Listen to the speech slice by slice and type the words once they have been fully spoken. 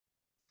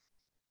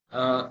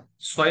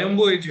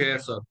Swayambhu is here,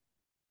 sir.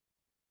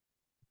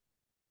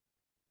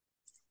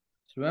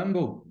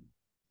 Swaymbhu.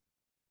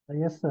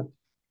 Yes, sir.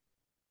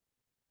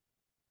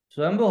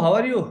 Swaymbhu, how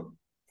are you?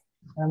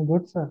 I'm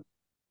good, sir.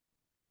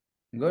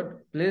 Good.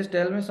 Please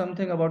tell me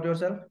something about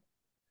yourself.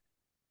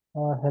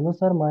 Hello,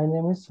 sir. My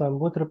name is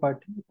Swaymbhu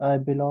Tripathi. I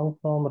belong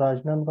from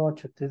Rajnandgaon,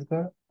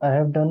 Chhattisgarh. I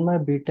have done my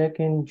BTech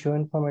in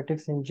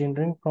Geoinformatics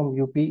Engineering from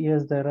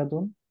UPES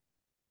Dehradun,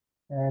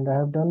 and I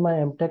have done my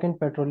MTech in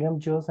Petroleum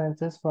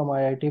Geosciences from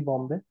IIT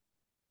Bombay.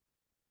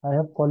 I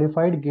have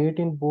qualified GATE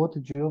in both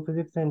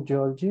Geophysics and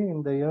Geology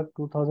in the year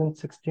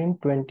 2016,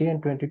 20,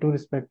 and 22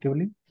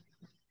 respectively.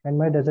 And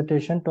my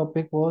dissertation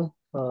topic was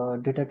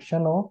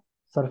detection of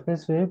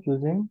surface wave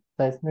using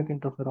seismic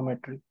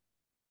interferometry.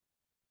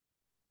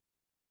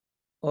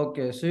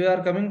 Okay, so you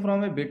are coming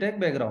from a BTech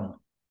background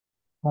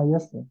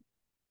Yes, sir.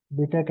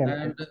 BTech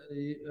MTech.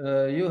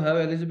 and you have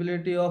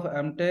eligibility of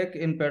MTech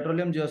in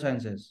Petroleum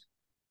Geosciences.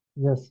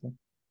 Yes, sir.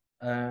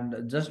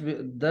 And just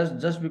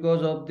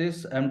because of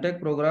this MTech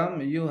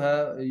program, you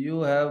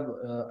have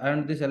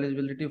earned this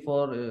eligibility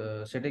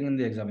for sitting in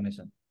the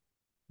examination.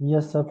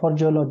 Yes, sir, for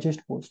geologist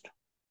post.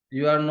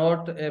 You are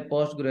not a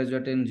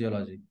postgraduate in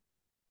geology.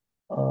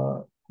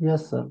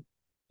 Yes, sir.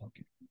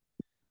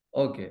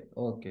 Okay.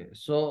 Okay.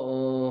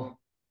 So,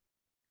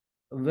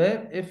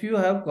 where if you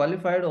have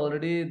qualified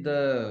already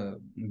the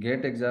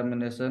GATE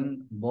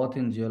examination both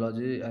in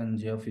geology and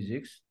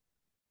geophysics,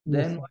 Yes,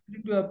 then sir. why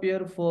did you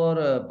appear for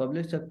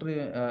public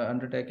sector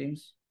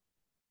undertakings?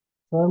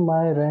 Sir,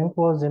 my rank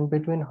was in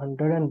between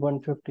 100 and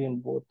 150 in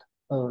both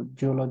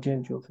geology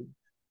and geophysics.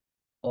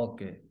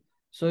 Okay.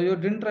 So you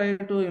didn't try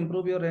to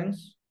improve your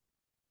ranks?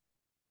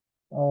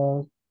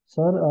 Uh,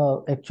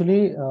 Sir,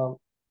 actually,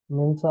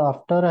 means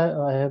after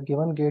I have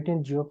given GATE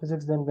in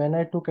geophysics, then when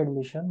I took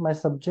admission, my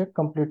subject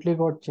completely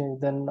got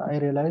changed. Then I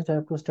realized I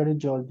have to study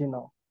geology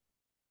now.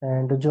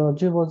 And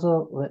geology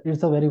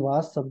it's a very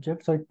vast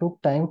subject, so it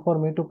took time for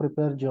me to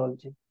prepare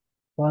geology.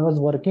 So I was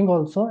working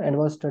also and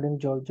was studying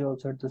geology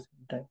also at the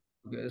same time.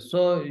 Okay.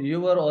 So you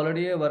were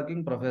already a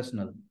working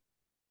professional.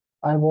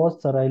 I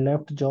was, sir. I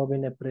left job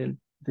in April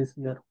this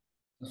year,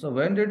 So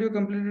when did you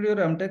complete your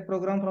MTech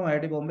program from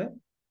IIT Bombay?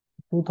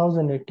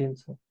 2018,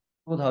 sir.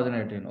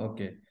 2018.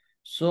 Okay.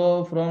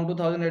 So from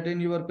 2018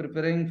 you were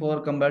preparing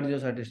for Combined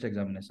Geoscientist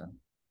examination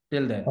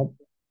till Uh, then.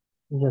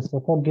 yes, sir.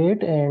 For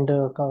GATE and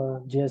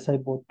GSI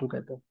both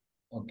together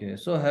Okay,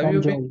 so have from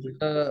you been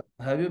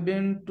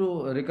geology.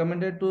 to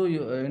recommended to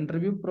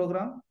interview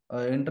program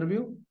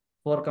interview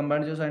for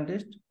combined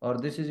geoscientist, or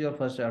this is your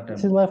first This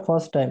is attempt? my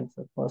first time,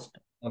 sir. First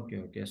time.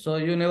 Okay. So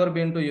you never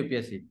been to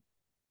UPSC.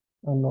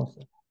 No,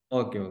 sir.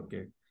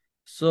 Okay.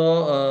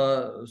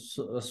 So,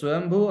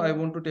 Swayambhu, I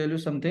want to tell you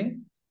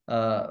something.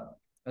 Uh,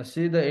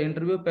 See, the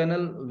interview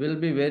panel will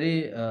be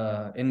very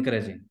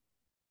encouraging.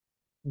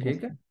 Yes, Okay.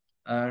 sir.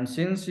 And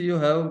since you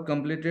have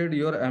completed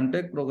your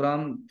MTech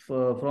program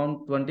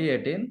from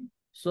 2018,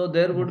 so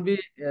there Yes. would be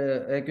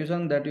a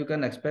question that you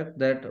can expect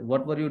that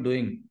what were you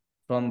doing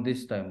from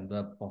this time?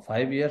 For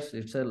 5 years,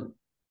 it's a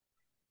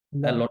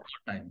Long. lot of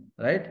time,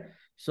 right?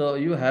 So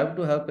you have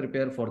to have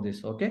prepared for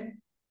this. Okay.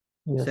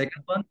 Yes,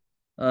 Second sir.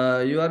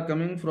 one, you are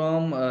coming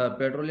from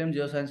Petroleum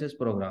Geosciences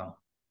program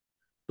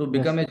to Yes,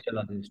 become a sir.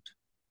 geologist,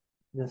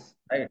 Yes.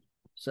 right?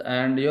 So,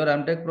 and your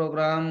MTech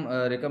program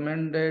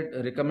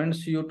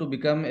recommends you to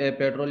become a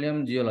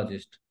petroleum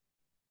geologist,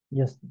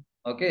 Yes, sir.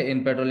 okay,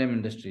 in petroleum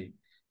industry.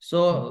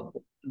 So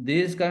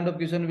these kind of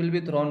question will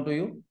be thrown to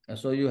you,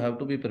 so you have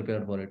to be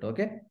prepared for it.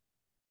 Okay.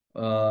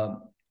 Uh,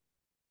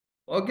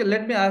 okay.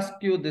 Let me ask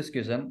you this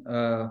question.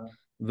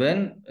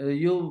 When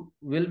you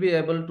will be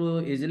able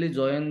to easily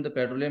join the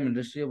petroleum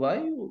industry, why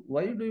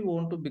do you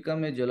want to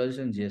become a geologist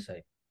in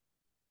GSI?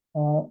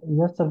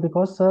 Yes, sir.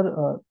 Because,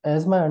 sir,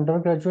 as my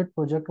undergraduate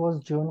project was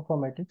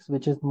geoinformatics,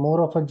 which is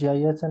more of a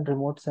GIS and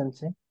remote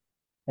sensing,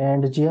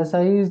 and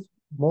GSI is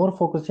more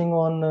focusing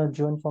on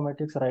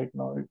geoinformatics right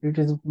now. It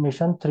is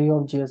mission 3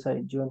 of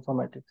GSI,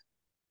 geoinformatics,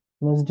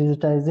 means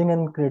digitizing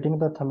and creating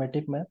the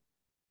thematic map.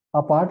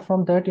 Apart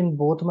from that, in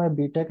both my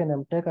BTech and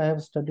MTech, I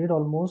have studied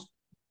almost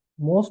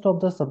most of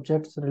the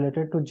subjects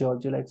related to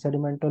geology, like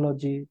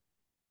sedimentology,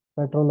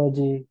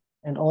 petrology,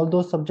 and all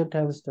those subjects I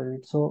have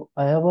studied. So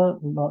I have a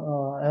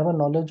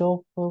knowledge of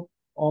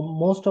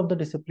most of the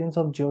disciplines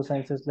of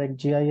geosciences, like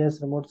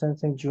GIS, remote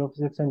sensing,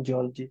 geophysics, and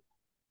geology.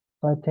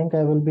 So I think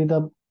I will be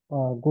the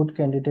good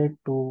candidate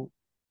to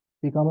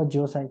become a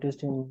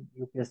geoscientist in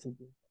UPSC.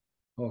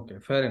 Okay,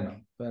 fair enough.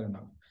 Fair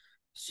enough.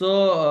 So,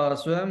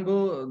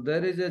 Swayambhu,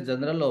 there is a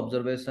general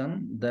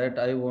observation that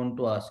I want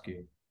to ask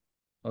you.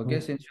 Okay,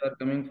 Hmm. since you are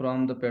coming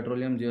from the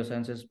Petroleum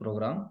Geosciences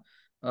program,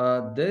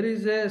 there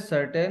is a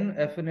certain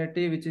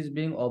affinity which is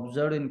being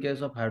observed in case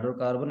of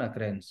hydrocarbon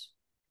occurrence,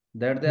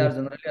 that they are Yes,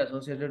 generally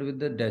associated with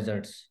the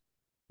deserts.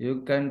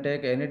 You can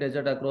take any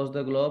desert across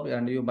the globe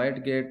and you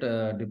might get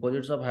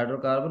deposits of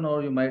hydrocarbon,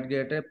 or you might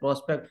get a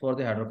prospect for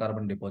the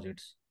hydrocarbon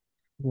deposits.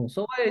 yes.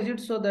 So why is it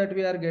so that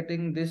we are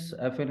getting this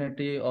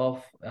affinity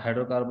of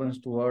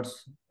hydrocarbons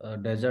towards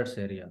deserts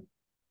area?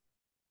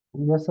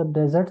 Yes, sir.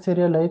 Deserts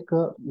area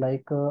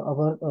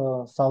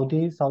our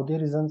Saudi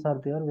regions are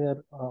there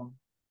where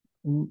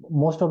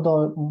most of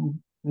the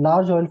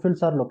large oil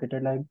fields are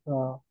located, like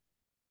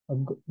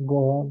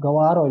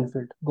Gawar oil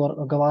field,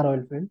 Gawar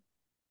oil field.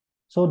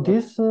 So Okay.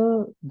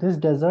 this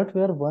desert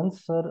where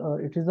once, sir,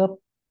 it is a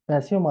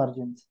passive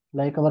margins,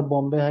 like our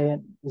Bombay High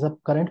is a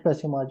current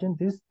passive margin.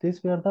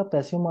 This were the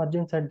passive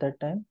margins at that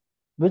time,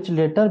 which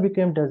later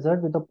became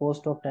desert with the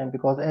post of time,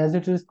 because as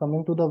it is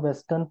coming to the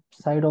western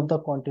side of the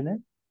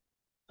continent,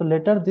 so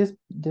later this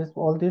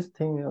all these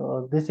thing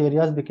these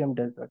areas became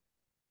desert.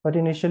 But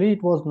initially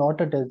it was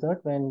not a desert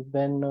when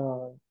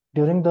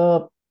during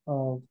the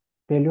uh,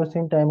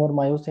 Paleocene time or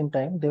Miocene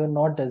time, they were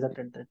not desert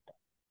at that time.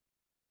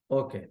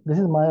 Okay. This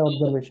is my So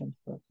observation,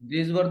 sir.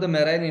 these were the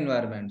marine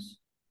environments,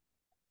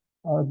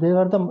 They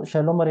were the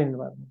shallow marine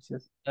environments.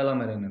 Yes. shallow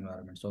marine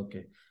environments.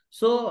 Okay.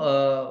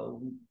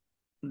 So,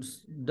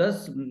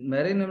 does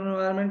marine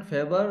environment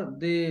favor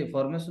the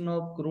formation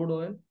of crude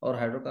oil or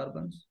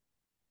hydrocarbons?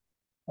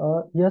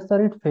 Yes,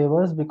 sir. It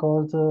favors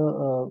because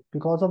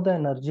of the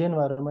energy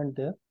environment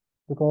there,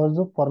 because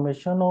the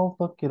formation of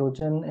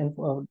kerogen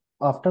and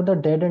after the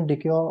dead and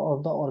decay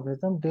of the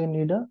organism, they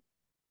need a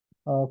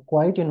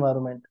quiet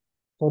environment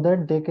so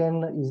that they can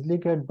easily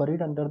get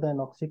buried under the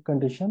anoxic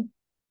condition,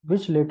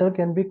 which later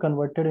can be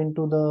converted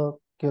into the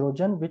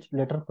kerogen, which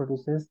later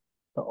produces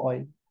the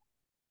oil.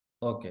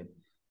 Okay.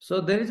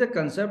 So there is a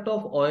concept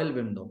of oil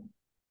window.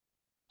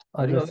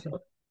 Are you Yes, aware sir.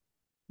 of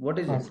what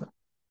is it? Sir.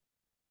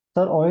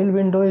 Sir, oil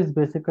window is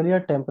basically a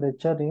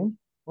temperature range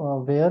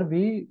where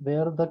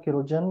the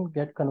kerogen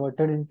get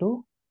converted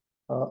into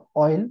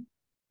oil.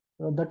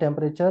 The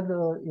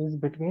temperature is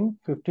between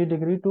 50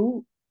 degree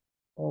to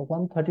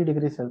 130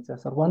 degrees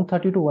Celsius, or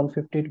 130 to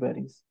 150 it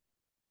varies.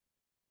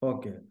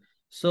 Okay.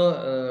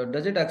 So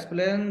does it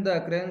explain the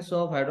occurrence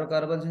of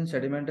hydrocarbons in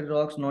sedimentary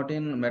rocks, not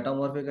in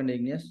metamorphic and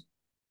igneous?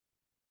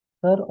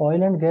 Sir,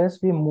 oil and gas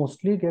we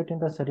mostly get in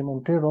the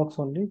sedimentary rocks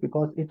only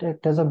because it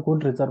acts as a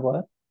good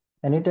reservoir,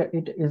 and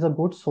it is a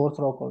good source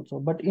rock also.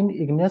 But in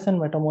igneous and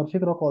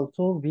metamorphic rock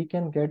also we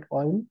can get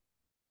oil.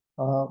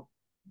 Uh,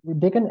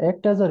 they can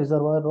act as a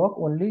reservoir rock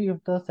only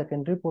if the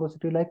secondary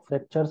porosity like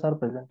fractures are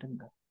present in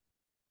them.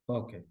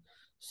 Okay.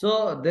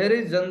 So there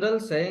is general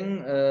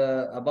saying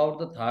about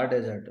the Thar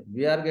Desert.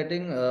 We are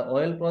getting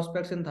oil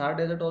prospects in Thar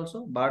Desert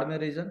also,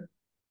 Badme region.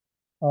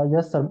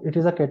 Yes, sir. It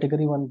is a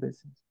category one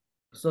basin.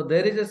 So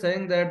there is a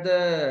saying that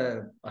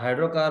the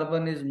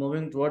hydrocarbon is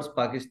moving towards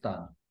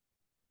Pakistan.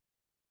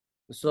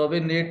 So we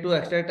need to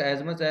extract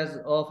as much as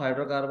of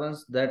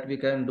hydrocarbons that we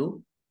can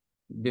do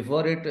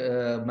before it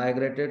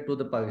migrated to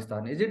the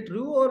Pakistan. Is it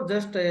true or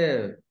just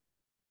a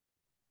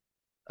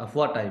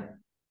afwa type?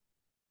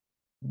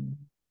 Mm.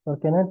 So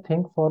can I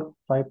think for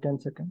 5-10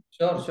 seconds?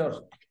 Sure,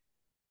 sure.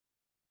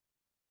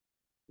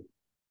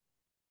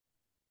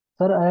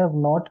 Sir, I have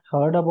not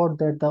heard about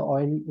that the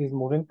oil is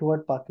moving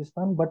toward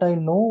Pakistan, but I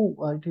know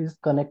it is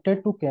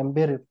connected to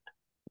Cambay Rift.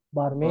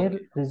 Barmer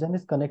Okay, region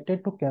is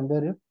connected to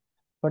Cambay Rift,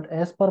 but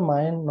as per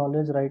my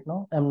knowledge right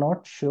now, I'm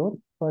not sure,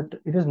 but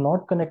it is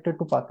not connected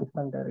to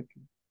Pakistan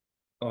directly.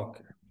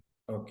 okay,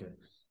 okay.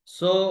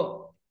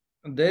 So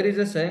there is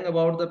a saying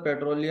about the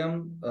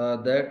petroleum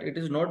that it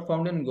is not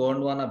found in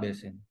Gondwana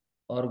Basin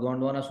or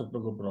Gondwana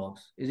supergroup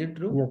rocks. Is it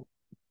true? Yes.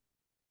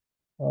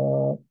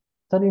 Uh,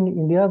 Sir, in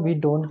India, we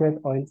don't get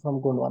oil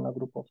from Gondwana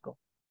group of rock.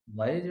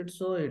 Why is it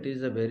so? It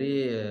is a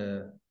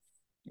very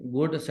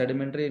good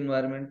sedimentary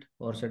environment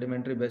or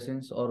sedimentary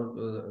basins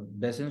or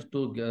basins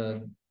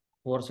to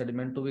for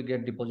sediment to be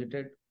get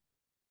deposited.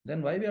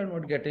 Then why we are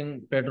not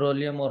getting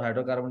petroleum or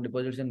hydrocarbon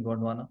deposits in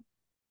Gondwana?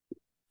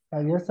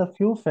 Yes, a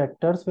few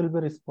factors will be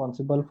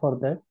responsible for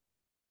that.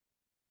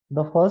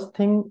 The first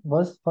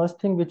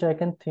thing which I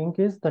can think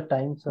is the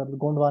time, sir.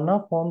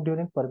 Gondwana formed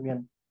during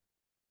Permian.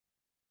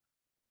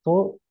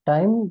 So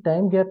time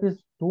gap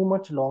is too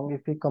much long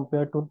if we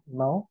compare to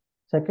now.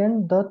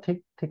 Second, the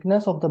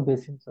thickness of the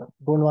basin, sir.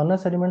 Gondwana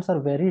sediments are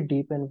very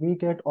deep, and we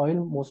get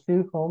oil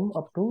mostly from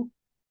up to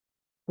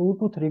 2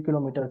 to 3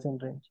 kilometers in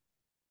range.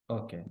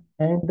 Okay,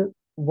 And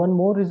one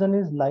more reason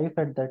is life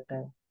at that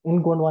time.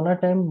 In Gondwana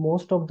time,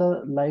 most of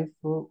the life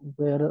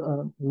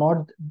were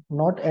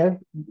not as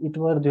it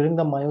were during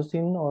the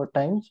Miocene or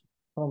times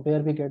from where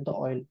we get the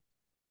oil.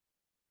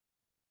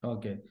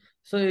 okay.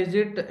 So is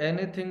it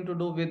anything to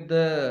do with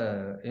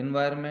the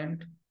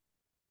environment,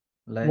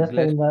 like Yes, sir.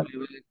 glacial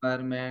level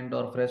environment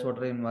or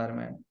freshwater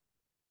environment?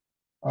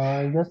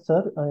 Yes,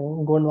 sir.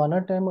 In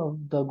Gondwana time,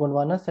 the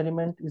Gondwana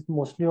sediment is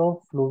mostly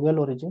of fluvial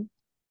origin,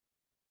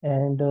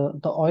 and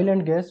the oil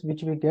and gas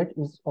which we get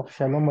is of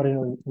shallow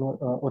marine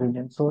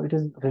origin. So it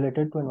is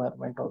related to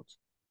environment also.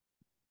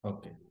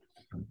 Okay.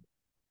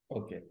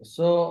 Okay.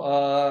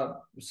 So,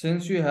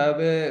 since you have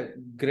a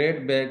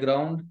great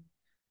background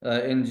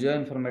in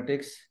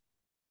geoinformatics,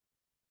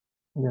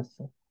 Yes,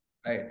 sir.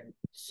 right?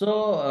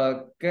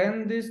 So,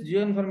 can this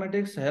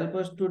geoinformatics help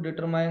us to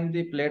determine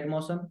the plate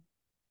motion?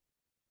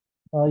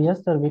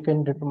 Yes, sir. We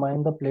can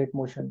determine the plate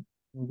motion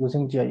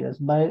using GIS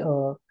by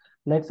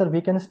like, sir,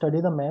 we can study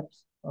the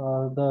maps.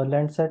 the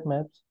Landsat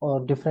maps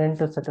or different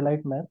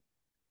satellite maps.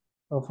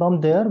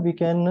 From there, we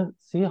can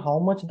see how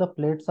much the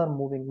plates are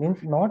moving.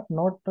 Means not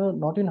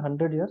in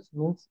 100 years.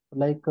 Means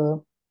like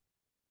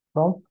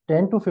from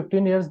 10 to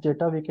 15 years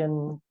data we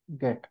can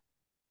get.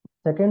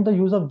 Second, the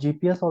use of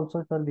GPS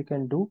also, sir, we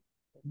can do.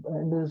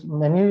 And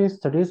many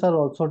studies are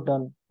also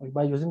done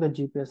by using the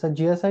GPS. And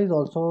GSI is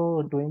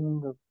also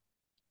doing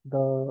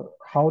the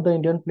how the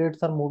Indian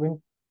plates are moving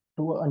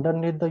to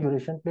underneath the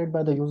Eurasian plate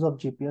by the use of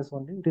GPS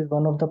only. It is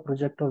one of the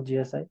project of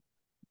GSI.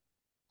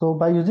 So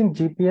by using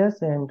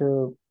GPS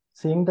and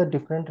seeing the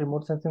different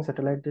remote sensing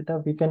satellite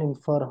data, we can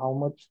infer how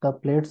much the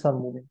plates are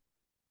moving.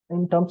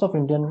 In terms of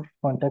Indian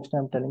context,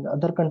 I'm telling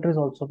other countries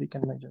also we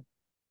can measure.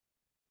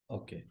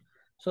 Okay.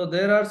 So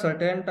there are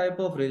certain type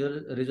of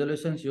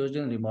resolutions used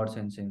in remote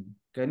sensing.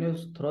 Can you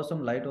throw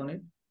some light on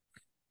it?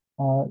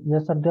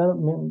 Yes, sir. There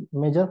are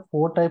major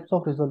four types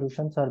of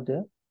resolutions are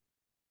there.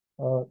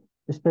 Uh,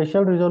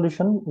 Spatial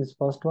resolution is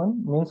first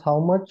one, means how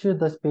much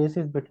the space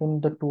is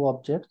between the two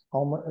objects.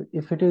 How much,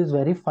 if it is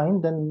very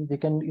fine, then we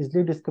can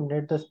easily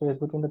discriminate the space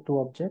between the two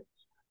objects.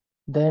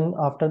 Then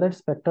after that,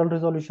 spectral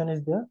resolution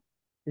is there.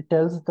 It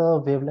tells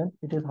the wavelength.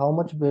 It is how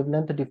much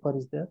wavelength differ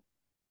is there.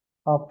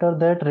 After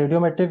that,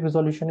 radiometric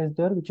resolution is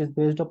there, which is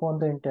based upon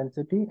the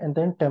intensity, and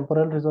then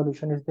temporal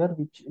resolution is there,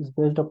 which is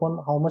based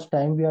upon how much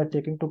time we are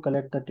taking to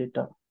collect the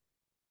data.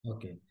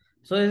 Okay.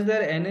 So is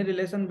there any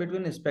relation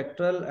between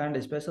spectral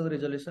and spatial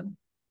resolution?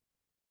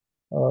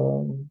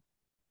 Um,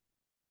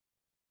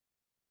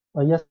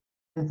 yes,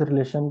 is the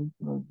relation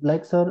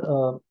like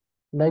sir,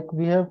 like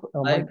we have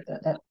Like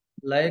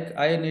like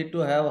I need to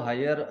have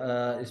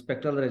higher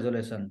spectral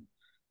resolution.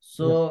 yes.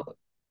 So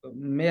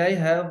may I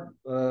have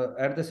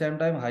at the same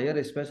time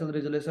higher spatial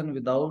resolution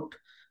without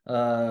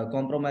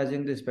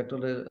compromising the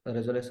spectral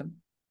resolution?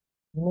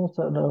 No,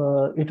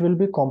 sir, it will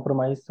be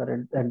compromised,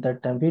 sir, at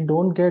that time. We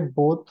don't get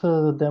both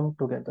them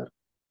together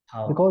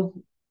How? because,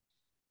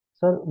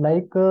 sir,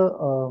 like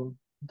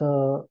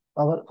the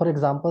our for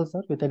example,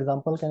 sir, with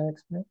example, can I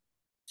explain?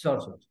 Sure,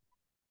 sure.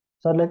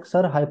 Sir, like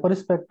sir,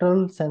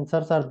 hyperspectral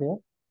sensors are there.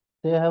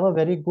 They have a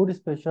very good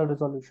spatial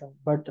resolution,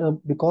 but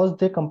because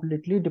they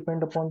completely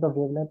depend upon the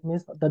wavelength,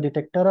 means the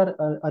detector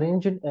are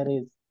arranged in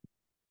arrays.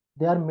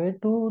 They are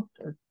made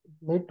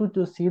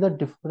to see the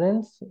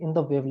difference in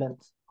the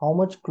wavelengths, how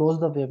much close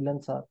the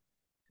wavelengths are.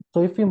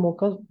 So if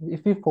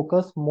we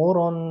focus more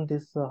on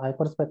this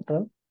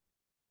hyperspectral,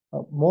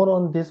 more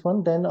on this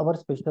one, then our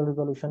spatial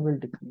resolution will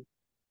decrease.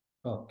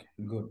 Okay,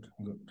 good,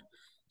 good.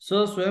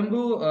 So,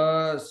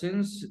 Swayambhu,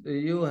 since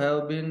you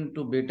have been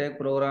to BTech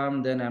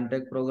program, then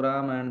MTech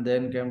program, and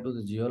then came to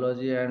the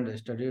geology and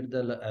studied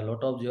a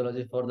lot of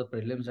geology for the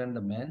prelims and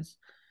the mains,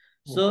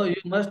 Yes. so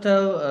you must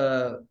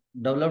have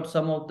developed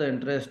some of the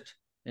interest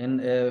in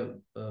a,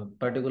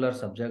 particular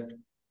subject.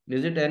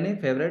 Is it any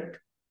favorite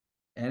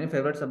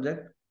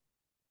subject?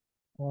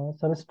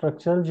 Sir,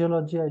 structural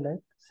geology I like,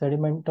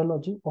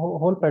 sedimentology,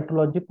 whole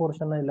petrology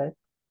portion I like,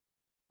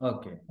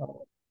 Okay, uh,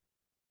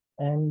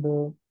 and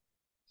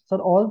sir,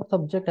 all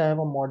subject I have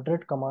a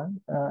moderate command.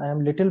 I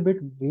am little bit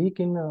weak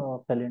in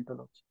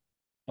paleontology.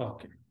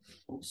 okay.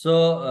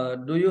 So,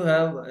 do you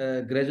have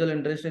a gradual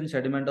interest in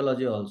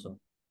sedimentology also?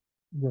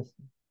 Yes,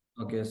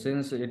 Okay,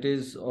 since it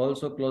is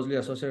also closely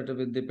associated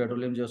with the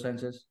petroleum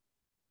geosciences.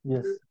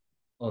 yes,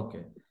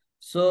 Okay,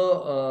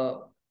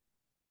 so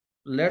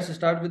let's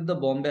start with the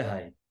Bombay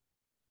High.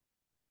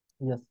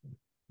 yes.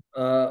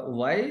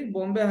 Why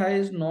Bombay High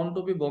is known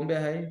to be Bombay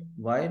High?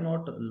 Why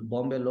not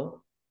Bombay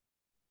Low?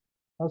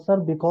 Sir,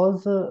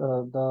 because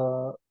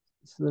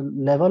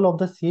level of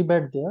the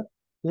seabed there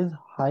is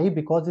high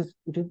because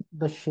it is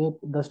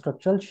the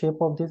structural shape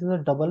of this is a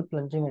double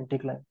plunging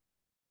anticline.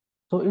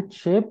 So its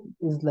shape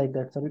is like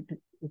that, sir.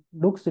 It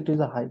looks it is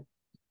a high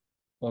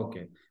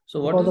Okay, so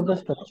what because is of the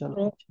the first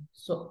structural rock? feature.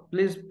 So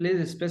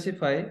please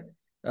specify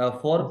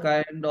four Yes.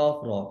 kind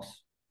of rocks.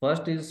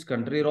 First is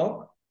country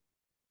rock,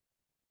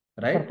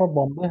 Sir, right? for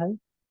Bombay High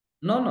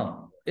No,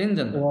 no, in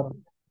general. or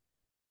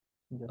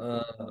yes,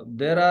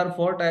 There are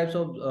four types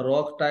of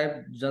rock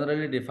type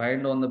generally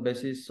defined on the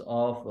basis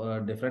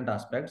of different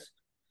aspects.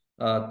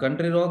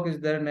 Country rock is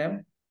their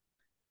name.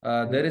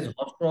 yes, There is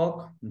host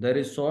rock, there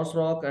is source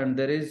rock, and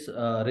there is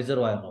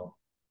reservoir rock.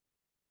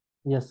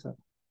 yes, sir.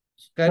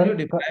 Can you Sir,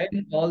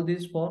 define all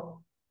these four,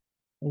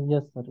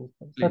 yes, sir. Yes,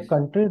 sir. Sir, please?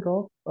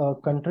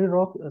 country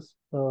rock is,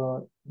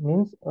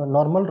 means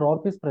normal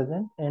rock is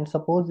present, and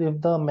suppose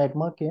if the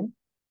magma came,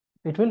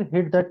 it will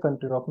hit that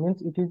country rock.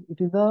 Means it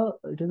is a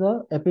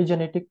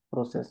epigenetic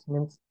process.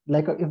 Means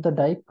like if the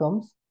dike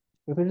comes,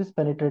 if it is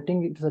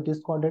penetrating, it is a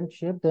discordant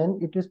shape, then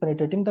it is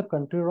penetrating the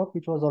country rock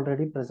which was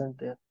already present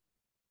there.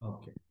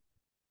 Okay.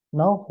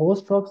 Now,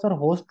 host rock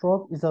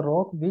is a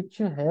rock which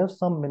have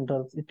some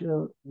minerals.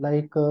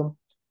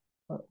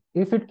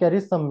 If it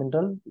carries some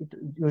mineral, it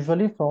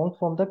usually forms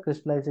from the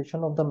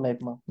crystallization of the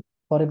magma.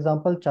 For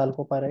example,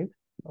 chalcopyrite.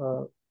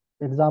 Uh,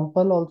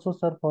 Example also,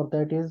 sir, for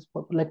that is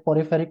like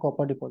porphyry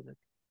copper deposit.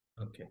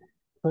 Okay.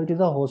 So it is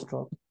a host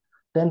rock.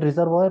 Then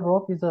reservoir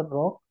rock is a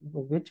rock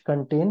which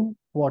contain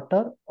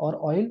water or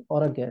oil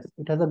or a gas.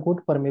 It has a good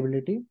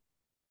permeability.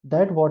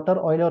 That water,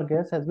 oil, or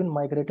gas has been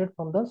migrated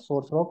from the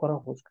source rock or a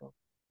host rock.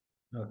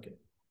 Okay.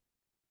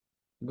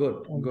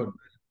 Good. And Good.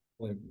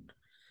 Very good.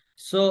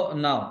 So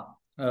now,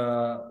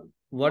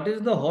 what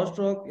is the host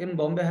rock in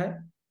Bombay High?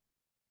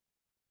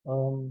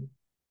 um,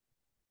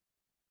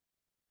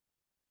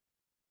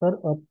 sir,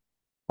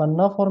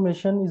 Panna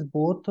formation is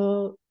both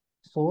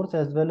source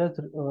as well as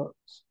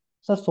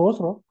sir, source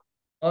rock.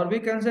 Or we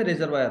can say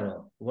reservoir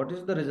rock. What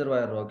is the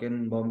reservoir rock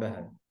in Bombay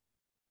High?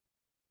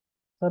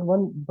 Sir,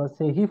 one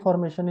Basehi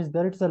formation is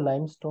there. It's a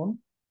limestone.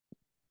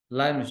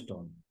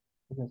 Limestone.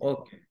 Yes.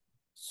 Okay.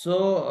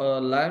 So,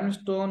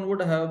 limestone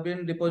would have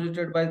been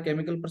deposited by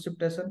chemical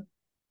precipitation.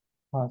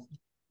 Sir.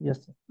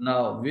 Yes, sir.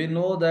 Now, we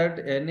know that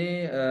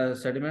any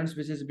sediments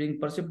which is being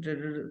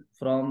precipitated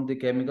from the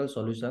chemical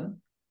solution,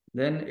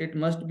 then it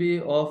must be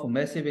of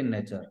massive in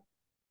nature,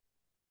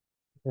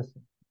 Yes,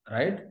 sir.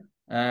 right?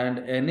 And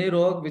any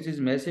rock which is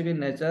massive in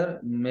nature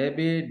may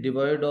be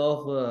devoid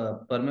of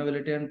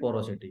permeability and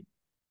porosity,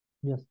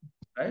 Yes.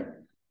 right?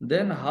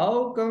 Then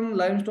how come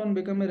limestone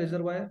become a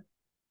reservoir?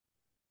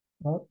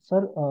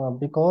 Sir,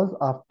 because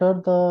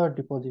after the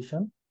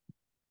deposition,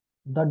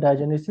 the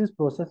diagenesis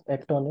process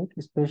act on it,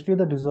 especially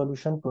the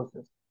dissolution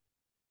process.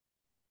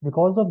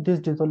 Because of this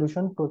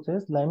dissolution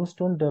process,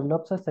 limestone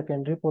develops a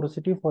secondary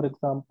porosity, for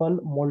example,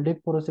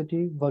 moldic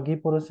porosity, vuggy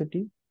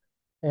porosity,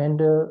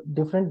 and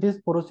different this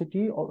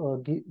porosity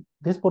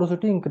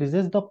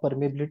increases the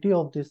permeability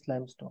of this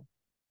limestone.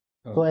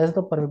 So Okay, as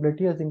the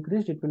permeability has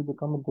increased, it will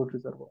become a good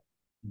reservoir.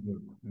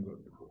 good, good,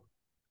 good.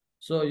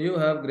 So you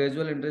have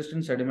gradual interest in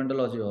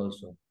sedimentology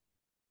also.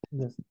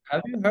 Yes,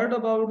 Have you heard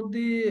about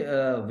the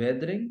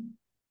weathering?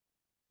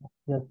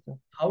 yes, sir.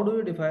 How do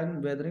you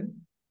define weathering?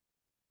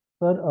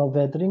 Sir,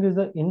 weathering is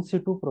an in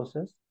situ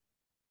process,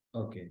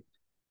 Okay,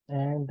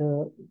 and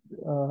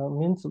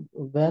means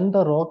when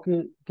the rock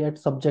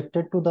gets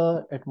subjected to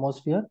the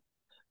atmosphere,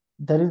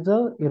 there is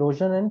a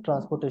erosion and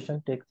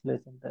transportation takes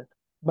place in that.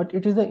 But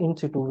it is a in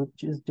situ,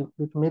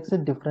 which makes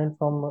it different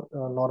from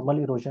normal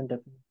erosion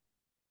definition.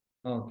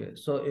 okay.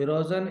 So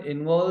erosion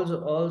involves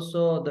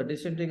also the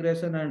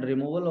disintegration and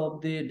removal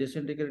of the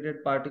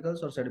disintegrated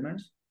particles or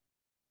sediments.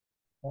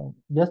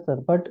 Yes, sir.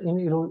 But in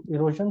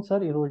erosion,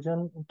 sir,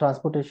 erosion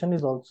transportation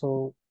is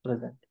also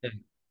present. Yeah.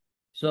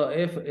 So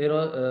if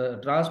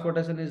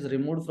transportation is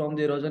removed from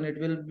the erosion, it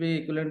will be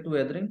equivalent to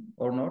weathering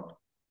or not?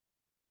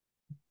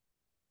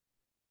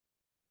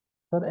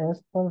 Sir,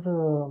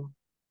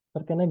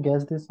 sir, can I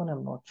guess this one?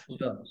 I'm not sure.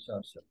 Sure,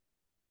 sure, sure. Sir,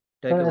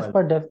 Take a while.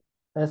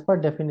 as per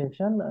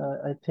definition,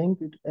 I think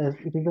as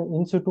it is an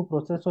in situ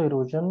process, so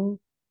erosion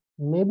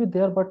may be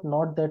there, but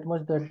not that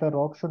much that the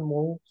rock should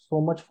move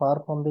so much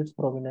far from its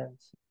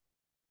provenance.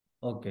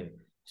 Okay.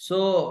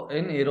 So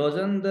in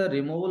erosion, the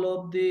removal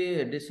of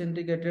the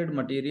disintegrated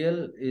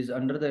material is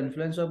under the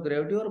influence of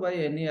gravity or by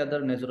any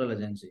other natural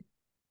agency.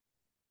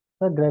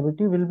 The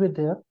gravity will be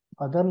there.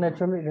 Other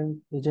natural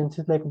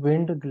agencies like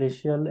wind,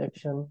 glacial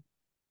action,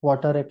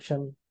 water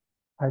action,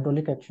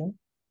 hydraulic action,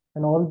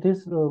 and all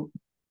these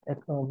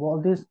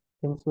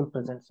things will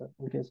present, sir,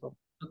 in case of.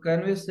 So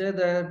can we say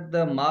that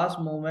the mass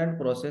movement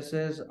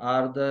processes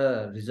are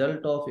the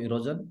result of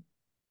erosion?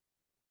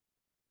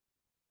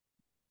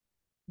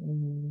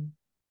 Mm,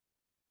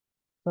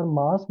 sir,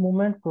 mass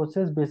movement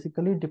process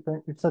basically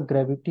depend. It's a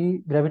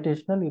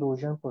gravitational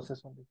erosion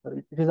process only,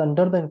 sir. It is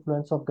under the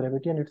influence of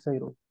gravity and it's a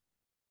erosion.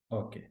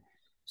 Okay.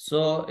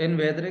 So in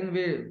weathering,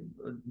 we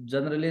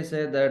generally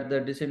say that the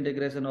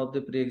disintegration of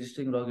the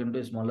pre-existing rock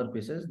into smaller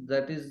pieces,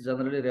 that is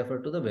generally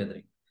referred to the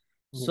weathering.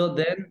 Yes, So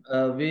then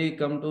we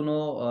come to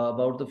know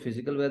about the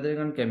physical weathering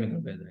and chemical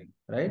weathering,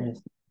 right?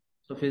 yes.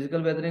 So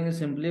physical weathering is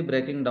simply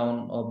breaking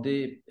down of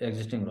the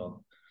existing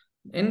rock.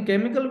 In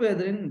chemical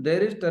weathering,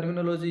 there is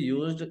terminology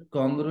used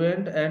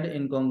congruent and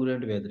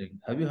incongruent weathering.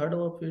 Have you heard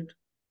about it?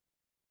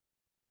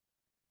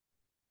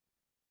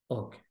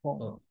 Okay. Oh,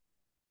 Oh,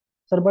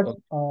 sir, but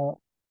okay.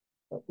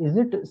 is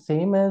it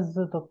same as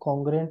the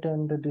congruent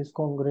and the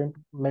discongruent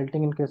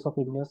melting in case of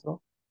igneous rock?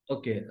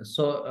 Okay.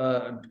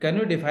 So can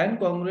you define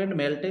congruent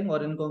melting or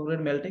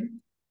incongruent melting?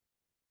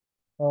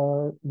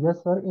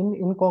 Yes, sir. In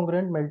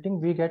incongruent melting,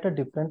 we get a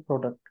different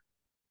product,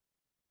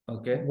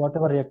 Okay.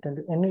 whatever reactant.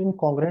 And in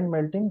congruent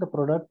melting, the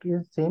product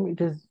is same.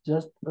 It is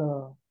just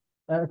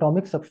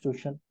atomic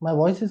substitution. My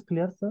voice is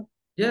clear, sir?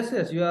 Yes,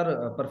 yes, you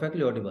are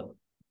perfectly audible.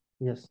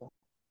 Yes, sir.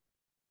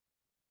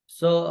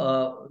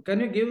 So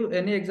can you give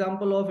any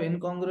example of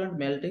incongruent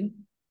melting?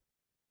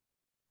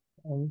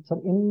 Sir,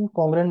 in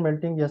congruent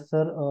melting, yes,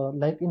 sir.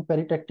 Like in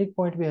peritectic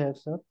point, we have,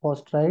 sir,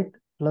 phosphite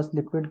plus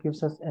liquid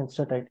gives us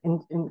ancestite. In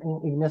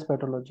igneous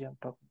pathology, I'm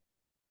talking.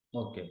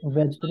 Okay. So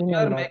Weathering, you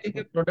I'm are not making a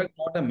sure. product,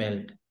 not a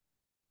melt.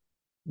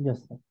 Yes,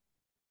 sir.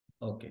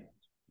 Okay.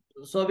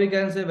 So we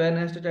can say when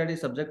astatite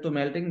is subject to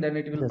melting, then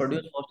it will Yes, sir.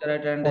 produce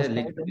phosphorite and a Phosphite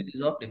liquid and which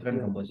is of different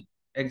yes. composition.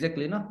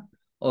 Exactly, no?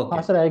 Sir,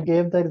 Okay. I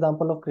gave the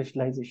example of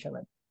crystallization.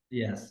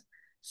 Yes.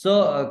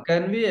 So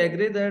can we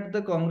agree that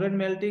the congruent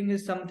melting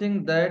is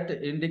something that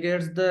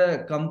indicates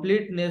the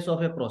completeness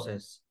of a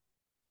process?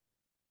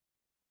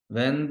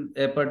 when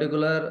a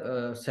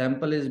particular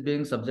sample is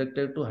being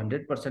subjected to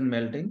 100%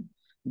 melting,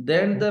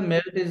 then the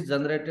melt is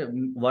generated,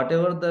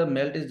 whatever the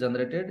melt is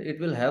generated, it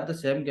will have the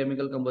same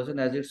chemical composition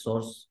as its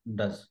source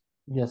does,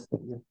 Yes, sir.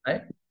 Yes.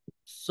 right? Yes.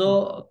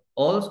 So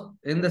also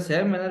in the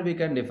same manner, we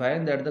can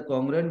define that the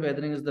congruent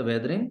weathering is the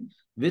weathering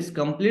which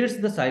completes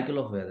the cycle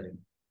of weathering,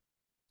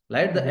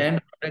 right? The Yes.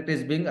 end product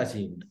is being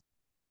achieved.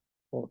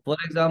 Oh, For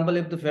example,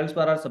 if the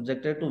feldspar are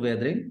subjected to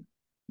weathering,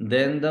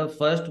 then the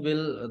first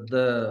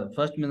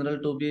mineral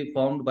to be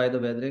formed by the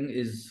weathering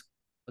is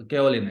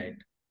kaolinite.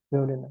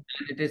 very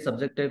nice. It is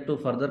subjected to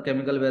further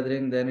chemical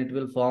weathering, then it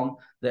will form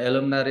the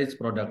alumina rich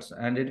products,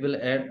 and it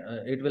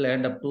will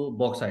end up to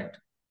bauxite,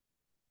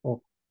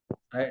 Oh,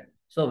 right?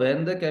 So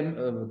when the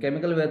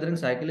chemical weathering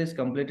cycle is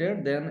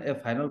completed, then a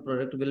final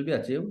product will be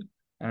achieved,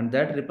 and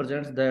that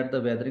represents that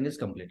the weathering is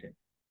completed,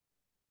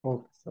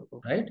 okay, sir.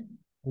 Okay. right?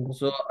 So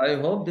Understood. I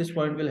hope this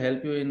point will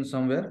help you in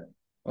somewhere.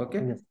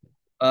 Okay. Yes.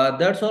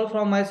 That's all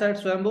from my side,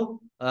 Swayambhu.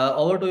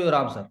 Over to you,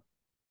 Ram sir.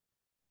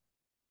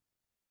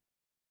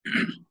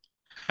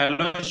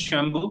 Hello,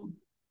 Shambhu.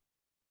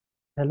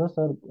 Hello,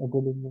 sir.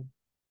 Good evening.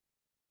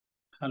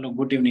 Hello,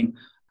 good evening.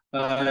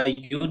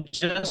 You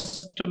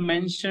just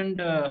mentioned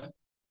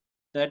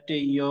that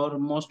your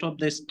most of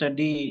the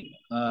study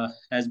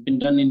has been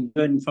done in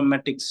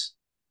bioinformatics.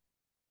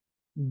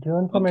 Okay,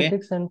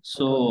 Geoinformatics and petroleum.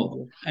 so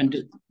Yes. and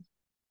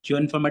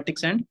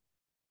geoinformatics and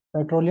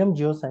Petroleum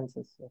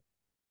geosciences, sir.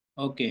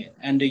 okay,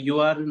 and you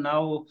are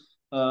now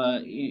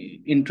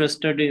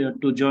interested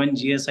to join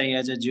GSI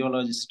as a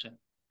geologist,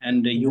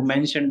 and you Yes.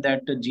 mentioned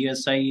that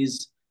GSI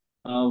is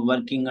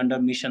working under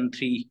Mission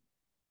 3.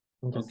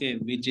 Yes. Okay,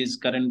 which is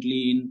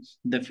currently in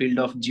the field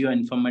of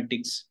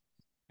geoinformatics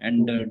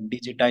and Yes.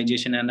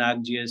 digitization and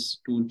ArcGIS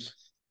tools.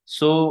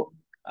 So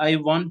I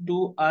want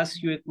to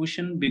ask you a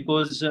question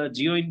because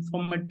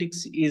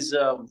geoinformatics is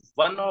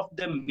one of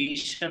the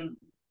mission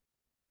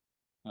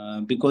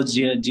because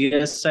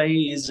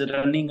GSI is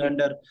running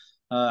under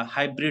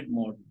hybrid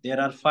mode. There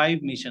are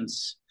 5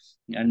 missions,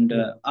 and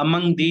Yes.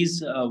 among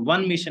these,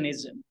 one mission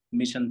is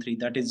Mission 3,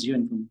 that is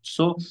geoinformatics.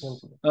 So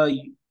Simple.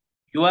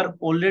 you are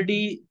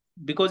already,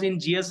 because in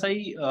GSI,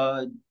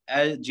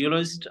 as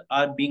geologists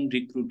are being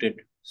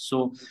recruited.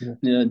 So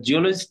Yes.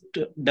 geologist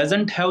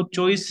doesn't have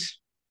choice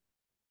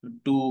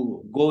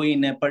to go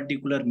in a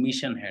particular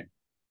mission head.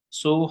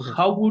 So Yes.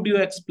 how would you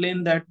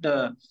explain that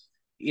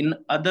in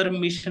other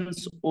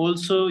missions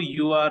also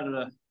you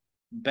are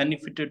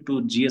benefited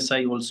to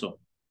GSI also?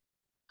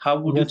 How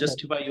would you Yes, sir.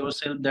 justify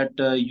yourself that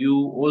you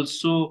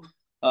also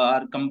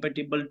are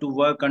compatible to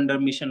work under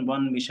mission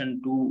 1,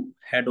 mission 2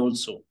 head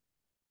also?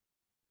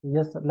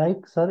 Yes,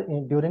 like sir,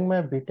 during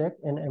my BTech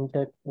and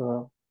MTech,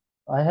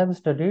 I have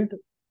studied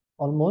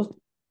almost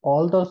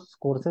all those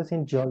courses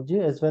in geology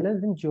as well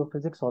as in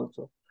geophysics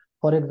also.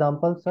 For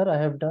example, sir, I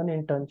have done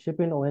internship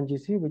in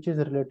ONGC, which is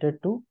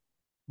related to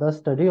the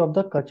study of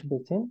the Kutch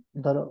Basin,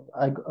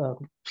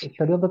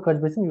 study of the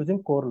Kutch Basin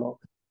using core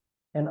logs.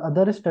 And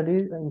other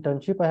study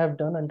internship I have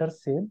done under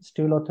SAIL,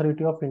 Steel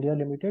Authority of India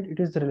Limited. It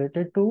is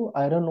related to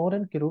iron ore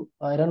and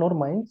iron ore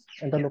mines,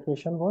 and the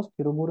location was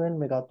Kiruburu and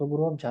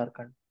Megatoburu of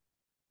Jharkhand.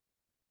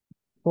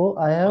 So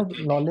I have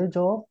Okay. knowledge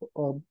of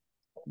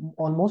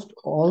almost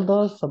all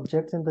the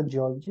subjects in the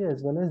geology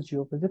as well as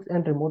geophysics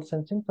and remote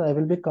sensing. So I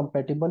will be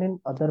compatible in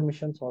other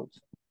missions also.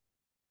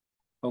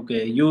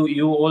 Okay,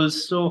 you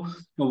also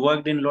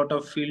worked in lot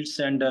of fields,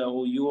 and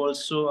you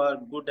also are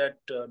good at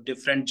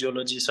different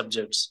geology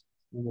subjects.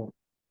 Yeah.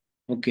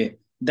 Okay,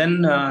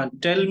 then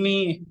tell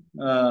me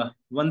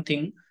one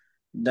thing,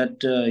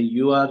 that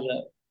you are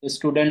a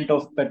student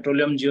of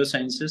petroleum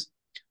geosciences.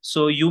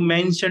 So you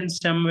mentioned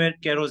somewhere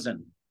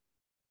kerosene.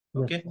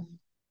 Yes, Okay, sir.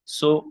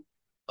 so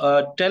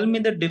tell me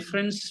the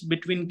difference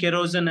between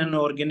kerosene and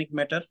organic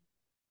matter.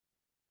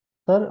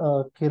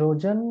 Sir,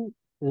 kerosene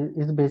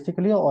is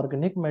basically an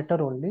organic matter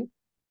only,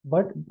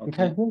 but it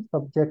has Okay. been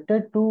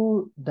subjected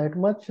to that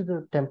much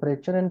the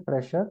temperature and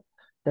pressure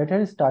that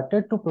has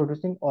started to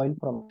producing oil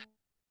from it.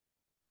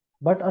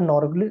 But a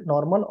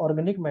normal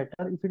organic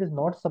matter, if it is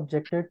not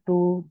subjected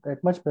to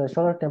that much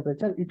pressure or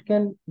temperature, it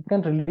can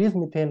release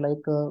methane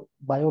like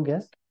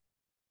biogas.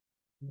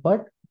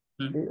 But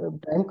Hmm.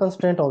 time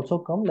constraint also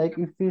come. Like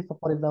if we, so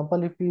for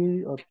example, if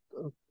we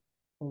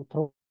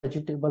throw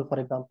vegetable, for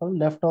example,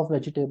 left of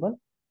vegetable,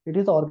 it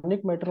is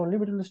organic matter only,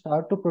 but it will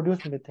start to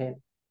produce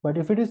methane. But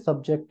if it is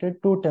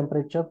subjected to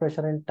temperature,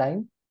 pressure, and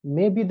time,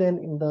 maybe then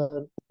in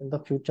the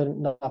future,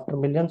 after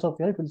millions of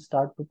years, it will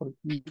start to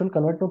it will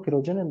convert to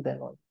kerosene and then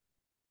oil.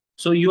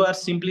 So you are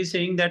simply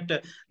saying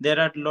that there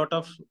are a lot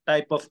of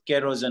type of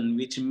kerosene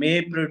which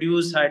may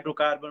produce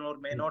hydrocarbon or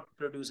may not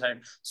produce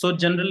hydrocarbon. So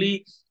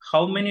generally,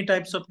 how many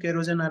types of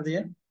kerosene are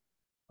there?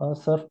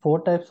 Sir,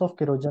 4 types of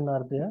kerosene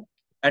are there.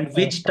 And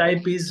which First,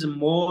 type is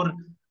more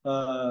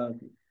uh,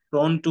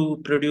 prone to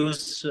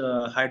produce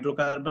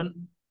hydrocarbon?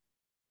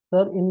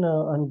 sir,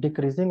 in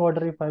decreasing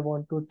order, if I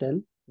want to tell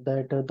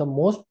that the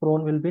most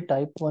prone will be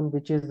type 1,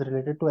 which is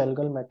related to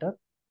algal matter.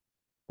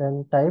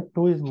 Then type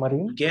 2 is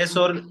marine. Gas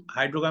or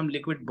hydrocarbon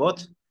liquid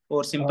both, or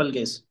Uh, simple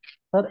gas?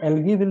 Sir,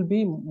 algae will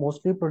be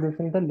mostly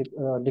producing the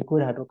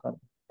liquid hydrocarbon,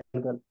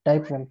 algal,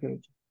 type 1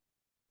 pH.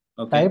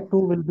 Okay. Type 2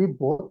 will be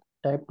both.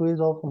 Type 2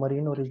 is of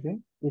marine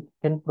origin. It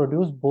can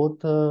produce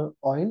both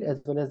oil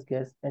as well as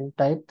gas. And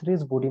type 3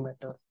 is body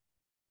matter.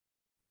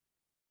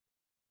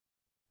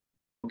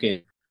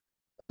 Okay.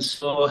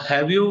 So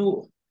have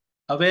you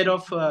aware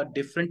of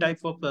different type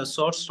of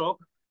source rock?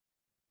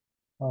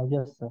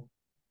 Yes, sir.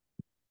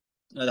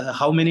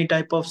 How many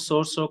type of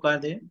source rock are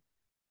there?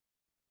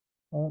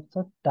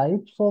 Sir,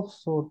 types of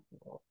source.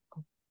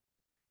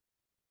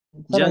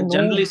 Sir, I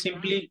Generally, know.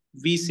 simply,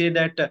 we say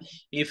that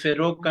if a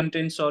rock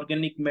contains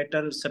organic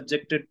matter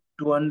subjected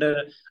to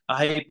under a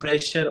high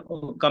pressure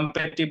or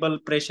compatible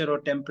pressure or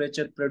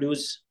temperature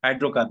produce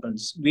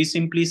hydrocarbons. We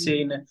simply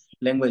say in a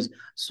language.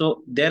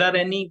 So there are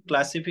any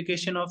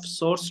classification of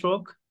source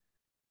rock?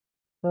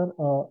 Sir,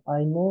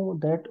 I know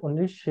that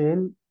only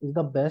shale is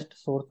the best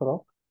source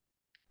rock.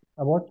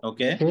 About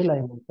Okay. shale, I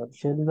know, sir.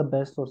 Shale is the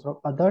best source rock.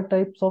 Other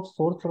types of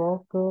source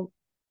rock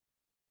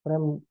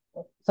from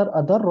sir,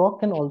 other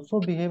rock can also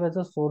behave as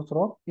a source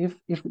rock if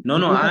No, it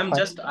no, is a I'm fine.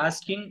 just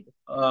asking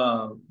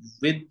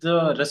with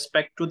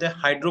respect to the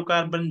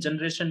hydrocarbon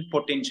generation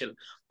potential.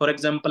 For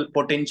example,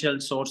 potential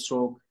source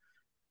rock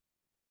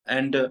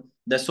and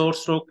the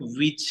source rock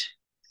which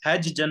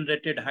has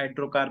generated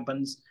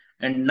hydrocarbons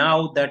and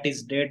now that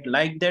is dead.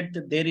 Like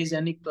that, there is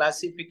any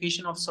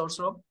classification of source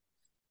rock?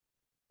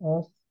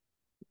 Uh,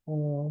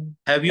 um,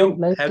 Have sir, you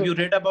like have you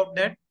read about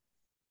that?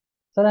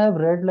 sir, I have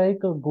read like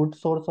a good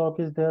source rock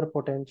is there,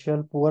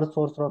 potential poor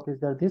source rock is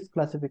there. This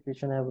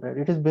classification I have read.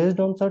 It is based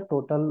on sir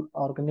total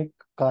organic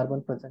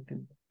carbon present in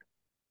it.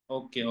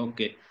 Okay,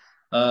 okay.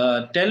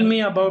 Tell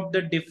me about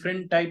the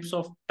different types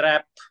of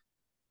trap.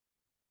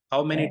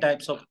 How many Uh,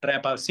 types of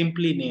trap are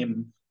simply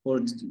name or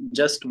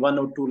just one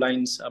or two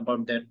lines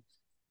about that?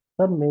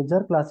 Sir,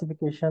 major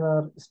classification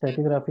are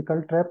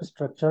stratigraphical trap,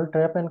 structural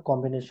trap, and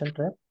combination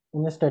trap.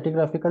 In a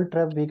stratigraphical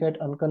trap, we get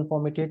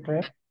unconformity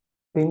trap,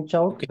 pinch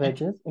out Okay,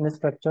 wedges. In a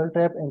structural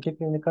trap,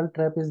 anticlinical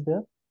trap is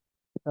there,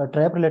 a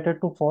trap related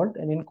to fault,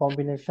 and in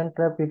combination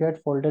trap, we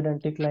get folded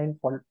anticline,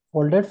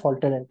 folded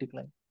faulted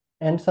anticline.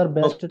 And sir,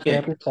 best okay,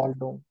 trap is salt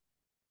dome.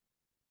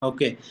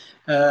 okay.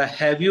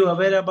 Have you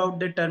aware about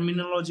the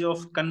terminology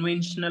of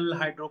conventional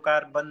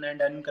hydrocarbon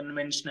and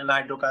unconventional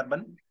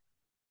hydrocarbon?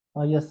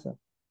 Yes, sir.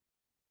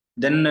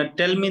 Then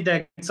tell me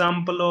the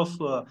example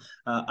of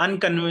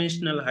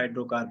unconventional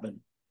hydrocarbon.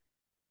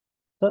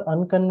 Sir,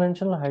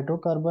 unconventional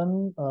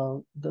hydrocarbon,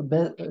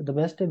 the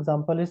best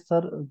example is,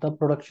 sir, the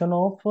production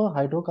of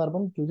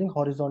hydrocarbon using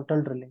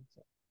horizontal drilling.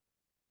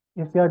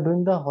 If we are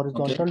doing the Okay.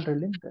 horizontal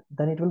drilling,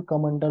 then it will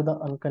come under the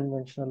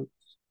unconventional.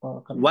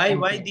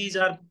 Why these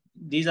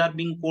are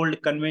being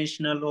called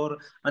conventional or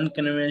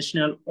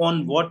unconventional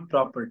on what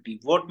property?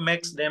 What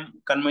makes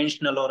them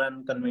conventional or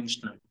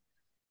unconventional?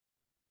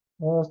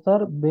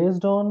 Sir,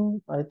 based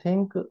on I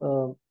think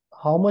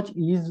how much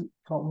ease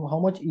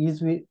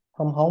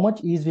from how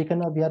much ease we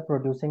are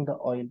producing the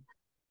oil,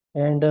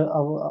 and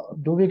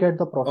do we get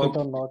the profit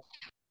or Okay. not?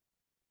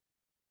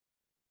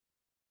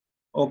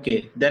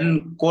 Okay.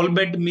 Then coal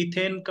bed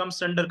methane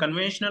comes under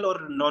conventional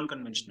or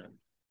non-conventional?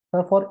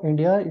 Sir, for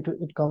India,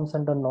 it comes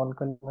under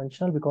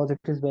non-conventional because it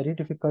is very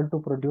difficult to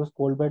produce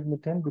coal bed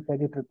methane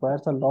because it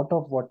requires a lot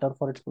of water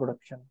for its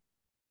production.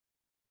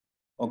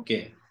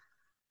 Okay.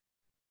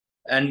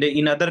 And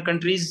in other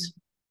countries,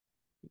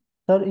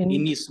 Sir,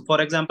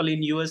 for example,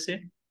 in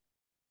USA?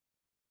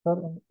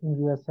 in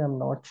USA, I'm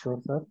not sure,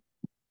 sir,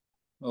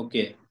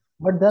 Okay.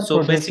 but they're So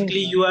producing.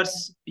 basically,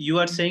 you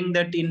are saying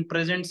that in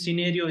present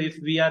scenario, if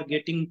we are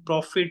getting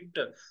profit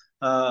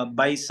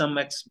by some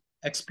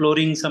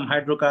exploring some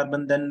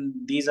hydrocarbon, then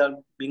these are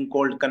being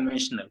called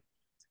conventional.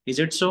 Is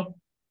it so?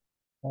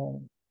 Uh,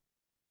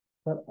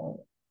 Sir,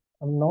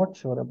 I'm not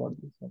sure about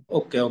this one.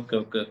 Okay, okay,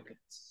 okay, okay.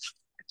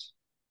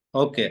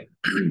 Okay.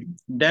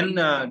 Then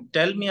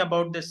tell me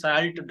about the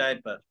salt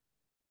diaper.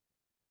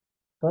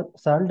 Sir,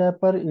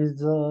 sandpaper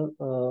is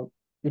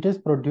it is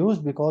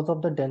produced because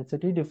of the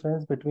density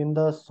difference between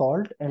the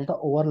salt and the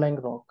overlying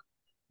rock.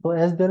 So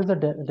as there is a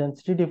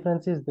density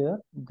difference is there,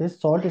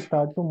 this salt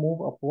start to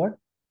move upward,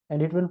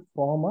 and it will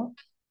form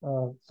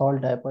a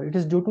salt diaper. It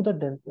is due to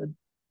the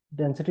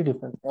density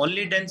difference.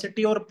 Only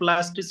density or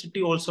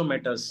plasticity also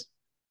matters.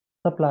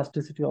 The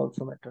plasticity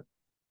also matters.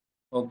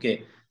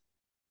 Okay,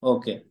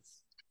 okay.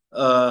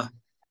 Uh,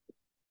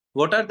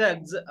 what are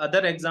the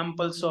other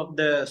examples of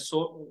the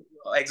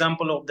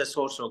example of the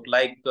source rock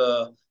like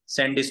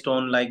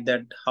sandstone like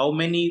that? How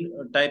many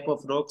type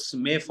of rocks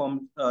may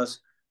form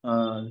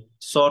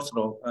source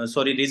rock?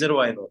 Sorry,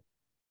 reservoir rock.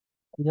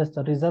 Yes,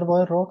 the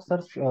reservoir rocks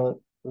are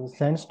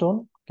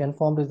sandstone can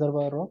form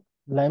reservoir rock,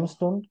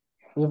 limestone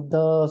if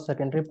the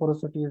secondary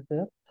porosity is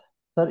there.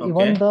 Sir,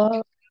 even Okay.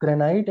 the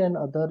granite and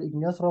other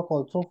igneous rock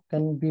also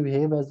can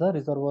behave as a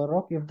reservoir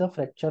rock if the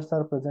fractures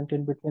are present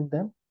in between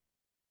them.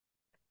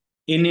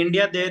 In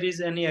India, there is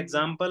any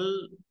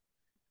example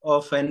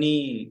of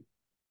any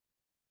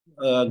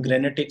Yes.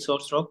 granitic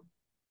source rock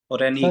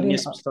or any Sir,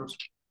 igneous source sir, in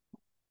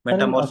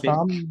metamorphic?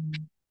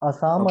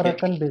 Assam Okay.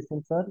 Arakan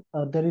Basin, sir.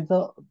 There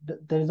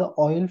is a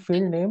oil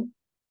field named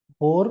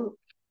Bor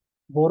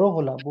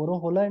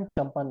Borohola and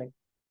Champanek.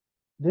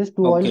 These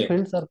two oil Okay.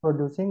 fields are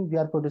producing. We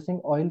are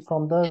producing oil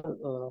from the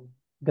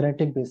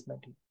granitic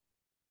basement.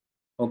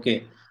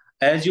 Okay.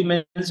 As you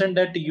mentioned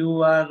that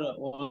you are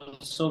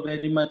also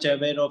very much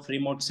aware of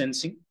remote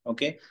sensing.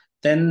 Okay.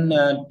 Then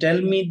tell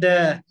me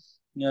the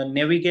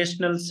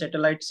navigational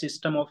satellite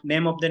system of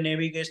name of the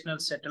navigational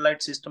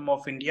satellite system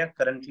of India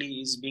currently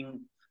is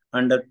being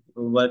under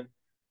work.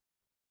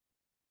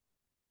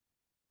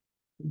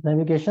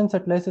 Navigation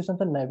satellite system,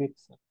 the NAVIC,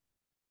 sir.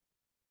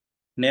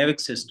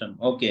 NAVIC system.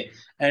 Okay.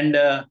 And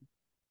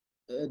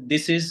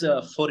this is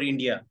for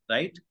India,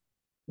 right?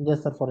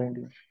 Yes, sir, for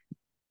India.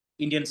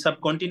 Indian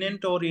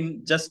subcontinent or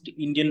in just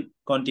Indian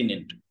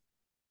continent?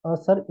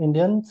 Sir,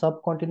 Indian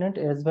subcontinent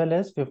as well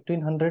as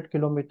 1500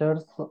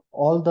 kilometers,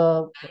 all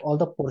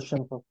the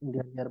portions of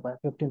India nearby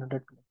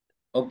 1500 kilometers.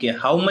 Okay,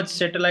 how much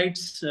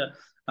satellites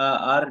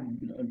are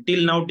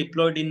till now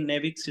deployed in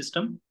NAVIC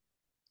system?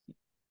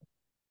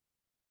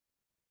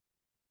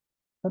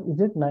 Sir, is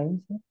it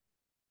 9, sir?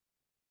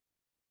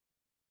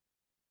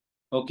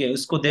 Okay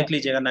उसको देख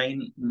लीजिएगा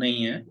 9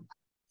 नहीं है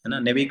ना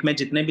NavIC में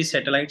जितने भी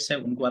satellites है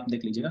उनको आप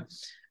देख लीजिएगा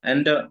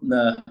and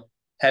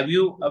have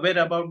you aware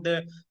about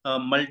the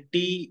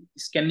multi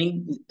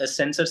scanning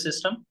sensor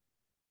system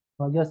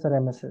Yes, sir,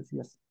 MSS,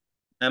 yes.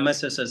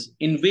 MSSS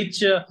in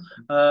which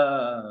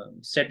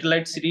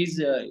satellite series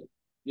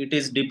it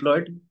is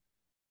deployed?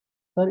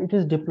 Sir, it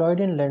is deployed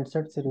in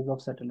Landsat series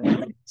of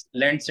satellites.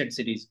 Landsat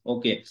series.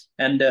 Okay.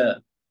 And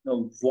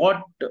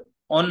what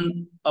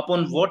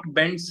upon what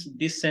bands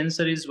this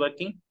sensor is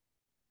working?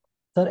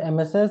 Sir,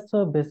 MSS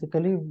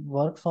basically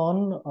works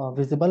on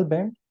visible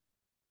band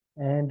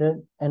and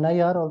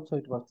NIR also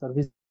it works, sir.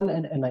 Visible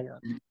and NIR.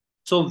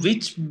 So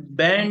which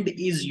band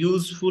is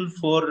useful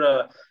for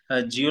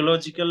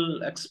geological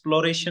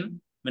exploration,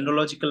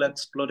 mineralogical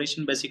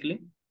exploration, basically?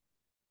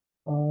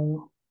 Uh,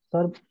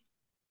 sir,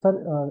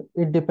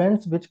 it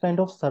depends which kind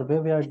of survey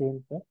we are doing,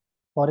 sir.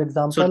 For So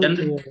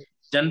example,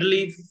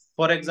 generally,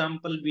 for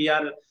example, we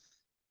are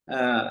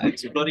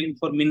exploring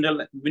for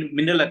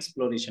mineral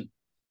exploration.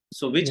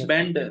 So which yes,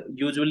 band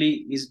usually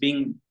is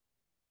being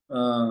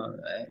uh,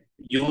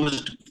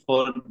 used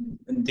for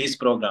this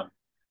program?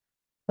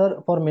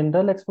 sir, for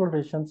mineral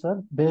exploration, sir,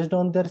 based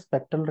on their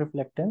spectral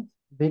reflectance,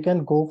 we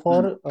can go Hmm. for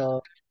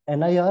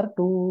NIR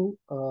to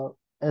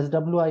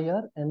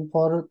SWIR, and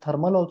for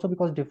thermal also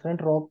because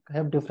different rock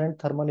have different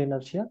thermal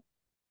inertia.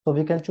 So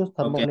we can choose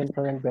thermal Okay.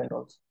 infrared band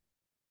also.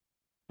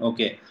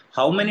 Okay.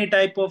 How many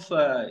type of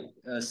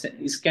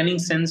scanning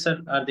sensor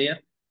are there?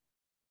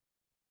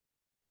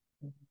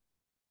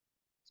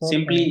 So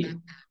Simply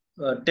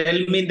tell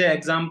me the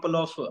example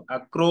of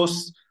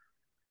across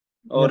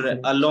or yes,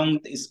 sir. along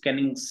the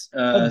scanning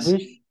Sir,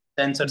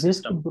 sensor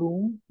system.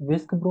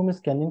 whisk broom is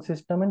scanning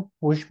system, and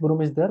push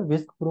broom is there.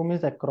 Whisk broom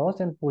is across,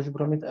 and push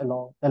broom is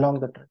along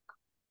the track.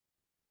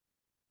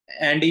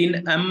 And in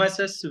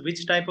MSS,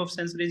 which type of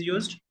sensor is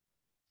used?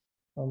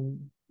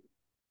 Um,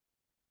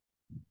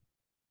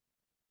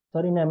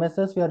 Sir, in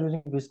MSS we are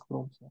using whisk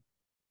broom, sir.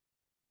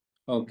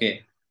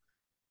 Okay.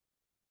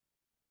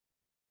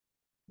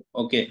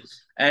 Okay.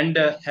 And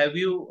have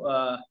you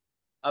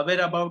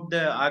aware about the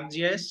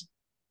ArcGIS?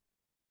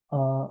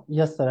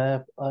 Yes, sir.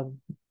 Yes, sir.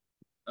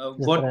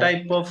 What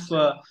type of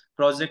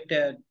project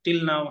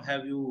till now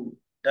have you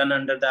done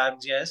under the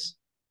ArcGIS?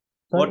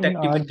 Sir, What in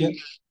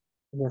activity?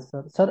 yes,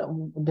 sir. Sir,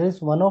 there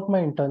is one of my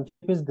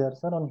internship is there,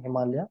 sir, on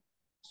Himalaya.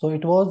 So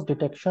it was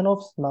detection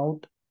of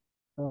snout.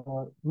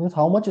 Means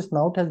how much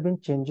snout has been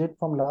changed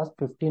from last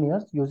 15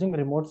 years using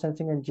remote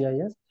sensing and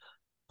GIS.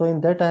 So in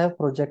that I have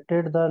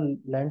projected the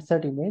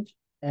Landsat image,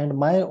 and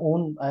my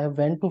own I have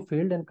went to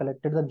field and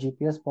collected the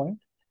GPS point,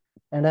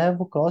 and I have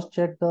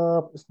cross-checked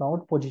the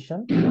snout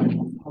position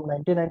from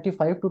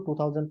 1995 to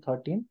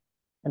 2013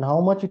 and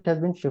how much it has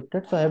been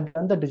shifted. So I have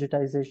done the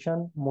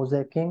digitization,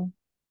 mosaicing,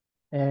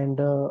 and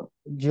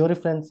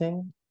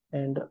georeferencing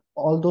and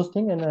all those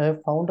things, and I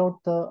have found out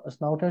the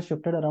snout has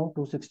shifted around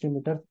 260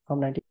 meters from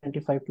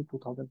 1995 to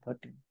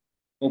 2013.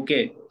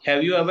 Okay.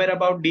 Have you aware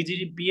about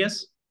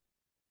DGPS?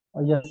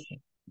 Yes,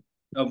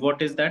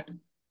 What is that?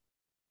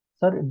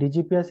 sir.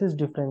 DGPS is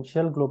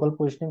differential global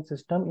positioning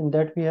system. In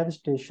that we have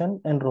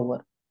station and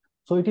rover.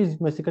 So it is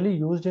basically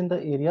used in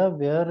the area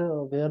where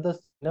the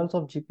signals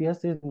of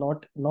GPS is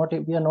not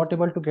we are not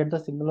able to get the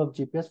signal of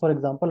GPS. For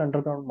example,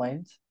 underground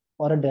mines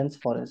or a dense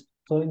forest.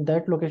 So in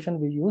that location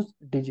we use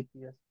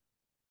DGPS.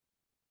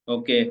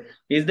 Okay.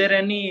 Is there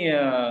any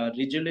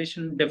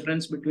resolution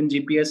difference between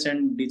GPS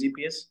and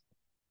DGPS?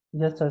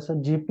 Yes, sir. So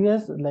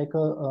GPS, like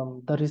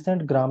the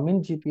recent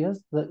Grameen GPS,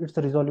 its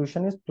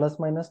resolution is plus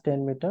minus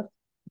 10 meters,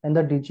 and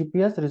the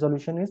DGPS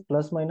resolution is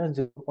plus minus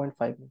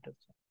 0.5 meters.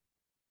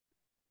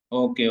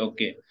 Okay,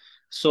 okay.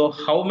 So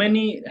how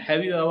many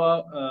have you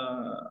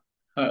ever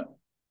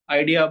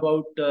idea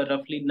about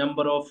roughly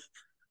number of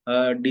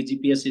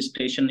DGPS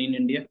station in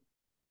India?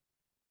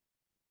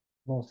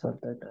 No, sir.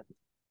 That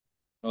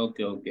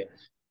Okay, okay.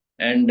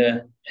 And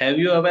have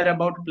you aware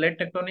about plate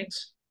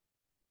tectonics?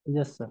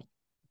 Yes, sir.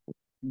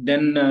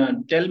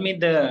 Then tell me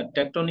the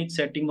tectonic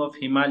setting of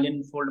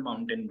Himalayan fold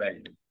mountain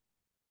belt.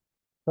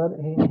 Sir,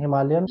 in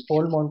Himalayan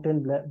fold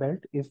mountain belt,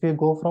 if we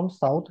go from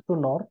south to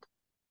north,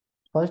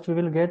 first we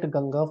will get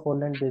Ganga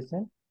foreland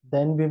basin,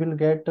 then we will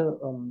get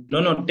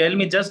No, tell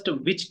me just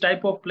which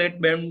type of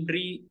plate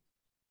boundary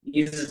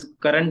is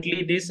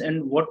currently this,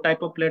 and what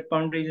type of plate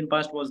boundary in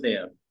past was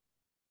there.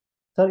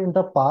 sir, in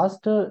the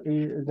past,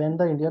 when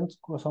the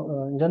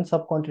Indian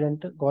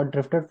subcontinent got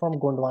drifted from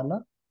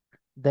Gondwana,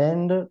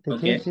 then the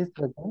Okay. Tithys is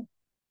present.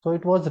 So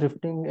it was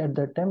rifting at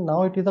that time.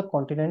 Now it is a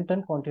continent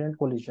and continent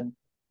collision.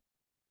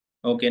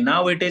 Okay,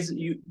 now it is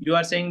you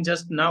are saying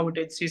just now it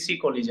is CC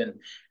collision,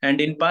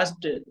 and in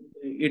past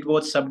it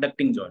was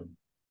subducting zone.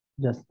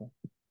 Yes, sir.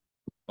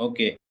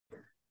 Okay.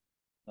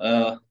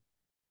 Uh,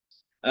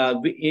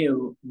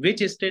 which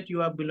state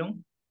you are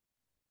belong?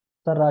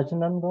 Sir,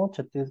 Rajnandgaon,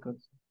 Chhattisgarh.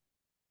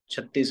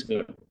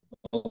 Chhattisgarh.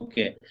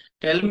 Okay.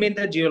 Tell me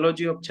the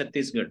geology of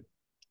Chhattisgarh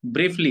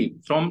briefly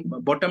from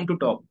bottom to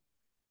top.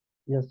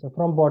 Yes, sir.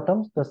 From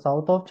bottom, the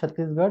south of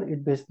Chhattisgarh,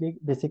 it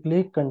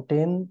basically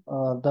contain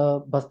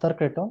the Bastar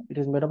Craton. It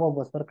is made up of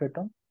Bastar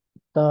Craton.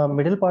 The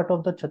middle part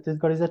of the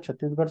Chhattisgarh is a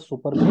Chhattisgarh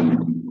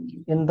supergroup.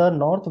 In the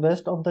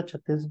northwest of the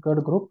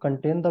Chhattisgarh group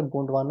contain the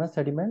Gondwana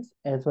sediments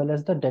as well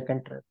as the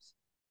Deccan traps.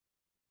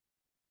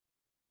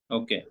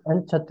 Okay.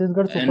 And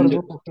Chhattisgarh And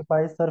supergroup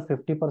occupies, sir,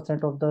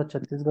 50% of the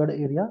Chhattisgarh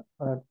area.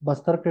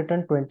 Bastar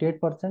Craton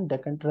 28%,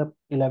 Deccan trap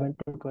 11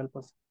 to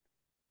 12%.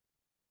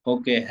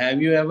 okay,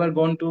 have you ever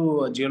gone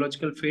to a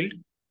geological field?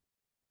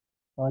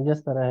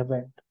 Yes, sir, I have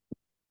went.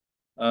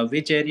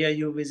 Which area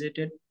you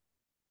visited?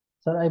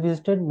 Sir, I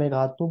visited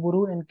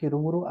Meghatuburu and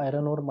Kiruburu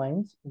iron ore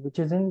mines, which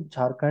is in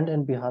Jharkhand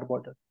and Bihar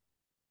border.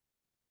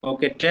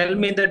 Okay, tell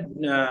me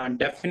the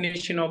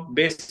definition of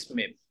base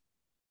map.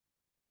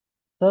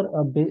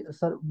 Sir,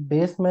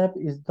 base map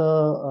is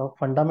the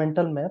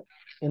fundamental map.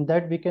 In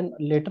that we can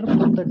later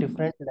put the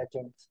different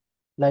legends.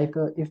 Like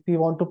if we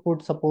want to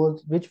put,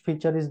 suppose which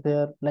feature is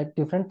there, like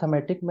different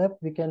thematic map,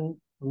 we can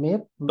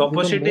map. We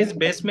Topo can sheet make. is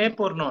base map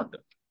or not?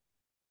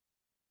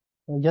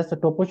 Yes, the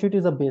topo sheet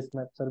is a base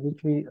map, sir,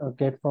 which we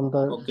get from the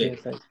Okay.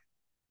 GSI.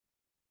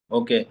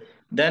 Okay.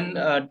 Then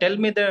tell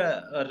me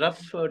the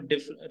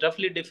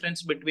roughly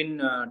difference between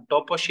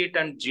topo sheet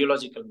and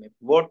geological map.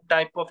 What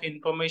type of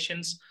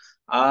informations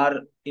are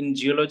in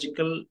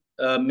geological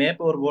map,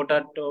 or what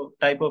are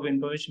type of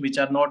information which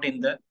are not in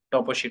the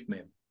topo sheet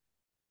map?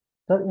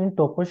 Sir, in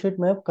topo sheet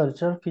map,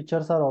 cultural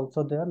features are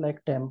also there,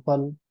 like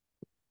temple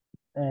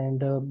and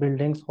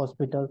buildings,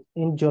 hospitals.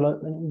 In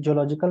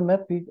geological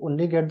map, we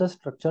only get the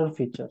structural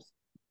features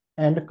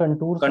and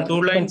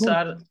Contour lines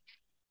are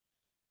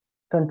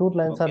contour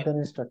lines are okay. there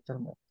in structure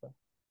map,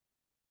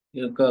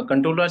 sir.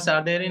 Contour lines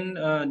are there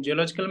in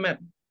geological map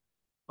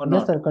or Yes,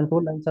 not? sir,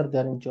 contour lines are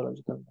there in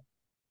geological map.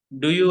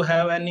 Do you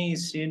have any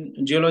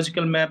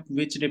geological map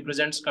which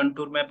represents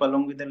contour map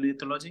along with the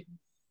lithology?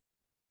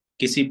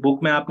 किसी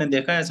book में आपने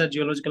देखा है ऐसा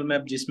geological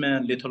map जिसमें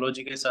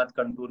lithology के साथ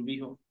contour भी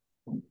हो?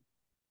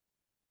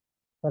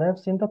 Sir, I have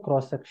seen the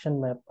cross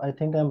section map. I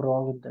think I'm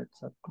wrong in that,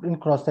 sir. In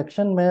cross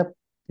section map,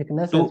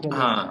 thickness To as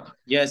well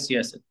as.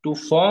 yes, to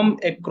form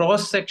a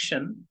cross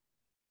section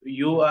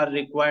you are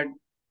required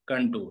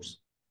contours.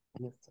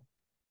 Yes, sir.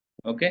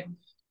 Okay,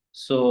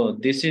 so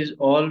this is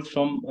all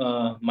from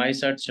my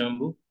side,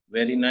 Swaymbhu.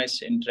 Very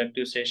nice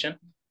interactive session.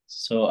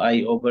 So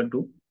I over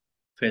to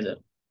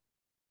Faisal.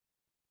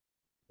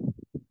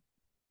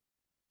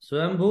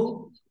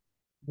 स्वयंभू,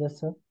 Yes,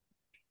 sir.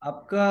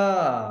 आपका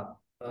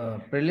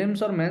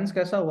prelims और mains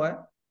कैसा हुआ है?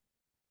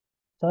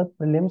 Sir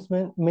prelims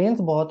में mains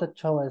बहुत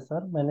अच्छा हुआ है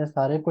सर। मैंने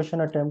सारे क्वेश्चन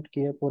अटेम्प्ट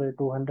किए पूरे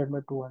 200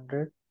 में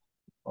 200।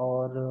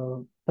 और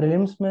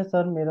प्रीलिम्स में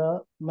सर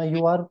मैं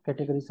यूआर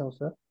कैटेगरी से हूँ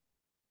सर।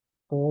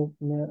 तो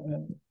मैं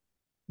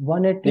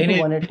 180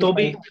 नहीं टू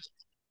नहीं, 185।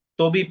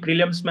 तो भी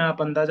प्रीलिम्स में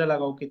आप अंदाजा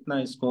लगाओ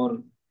कितना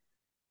स्कोर,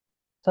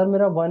 सर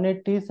मेरा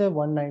 180 से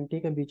 190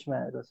 के बीच में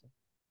आएगा सर।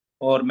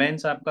 और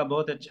मेंस आपका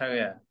बहुत अच्छा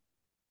गया है।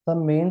 सर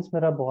मेंस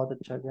मेरा बहुत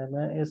अच्छा गया,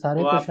 मैं ये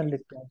सारे तो क्वेश्चन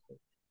लिख के आया सर।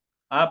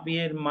 आप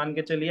ये मान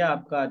के चलिए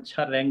आपका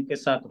अच्छा रैंक के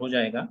साथ हो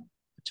जाएगा।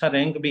 अच्छा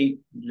रैंक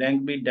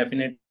भी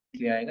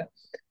डेफिनेटली आएगा।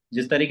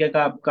 जिस तरीके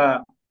का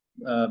आपका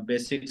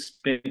बेसिक्स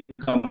पे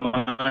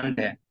कमांड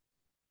है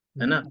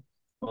ना,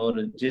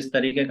 और जिस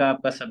तरीके का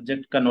आपका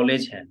सब्जेक्ट का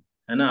नॉलेज है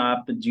ना,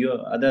 आप जियो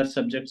अदर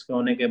सब्जेक्ट्स के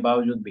होने के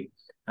बावजूद भी,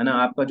 है ना,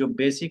 आपका जो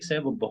बेसिक्स है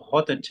वो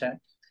बहुत अच्छा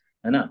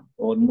है ना।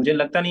 और मुझे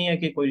लगता नहीं है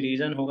कि कोई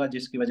रीजन होगा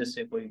जिसकी वजह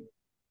से कोई,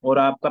 और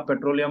आपका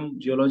पेट्रोलियम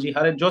जियोलॉजी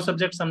हर जो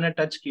सब्जेक्ट्स हमने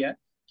टच किया है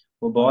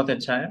वो बहुत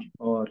अच्छा है।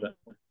 और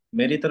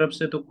मेरी तरफ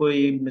से तो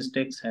कोई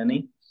मिस्टेक्स है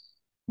नहीं,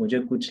 मुझे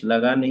कुछ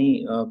लगा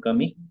नहीं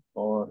कमी।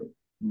 और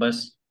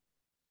बस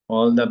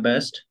ऑल द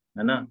बेस्ट,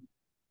 है ना।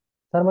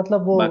 सर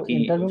मतलब वो बाकी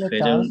इंटरव्यू में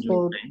फेजल चांस तो,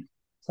 जो है,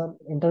 सर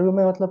इंटरव्यू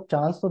में मतलब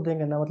चांस तो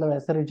देंगे ना, मतलब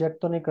ऐसे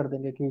रिजेक्ट तो नहीं कर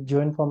देंगे कि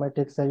जियो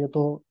इन्फॉर्मेटिक्स है ये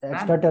तो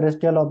एक्स्ट्रा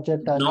टेरेस्ट्रियल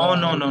ऑब्जेक्ट आ नो गया।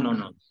 नो नो नो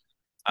नो,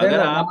 अगर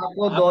देखो, मैं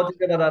आपको आप दो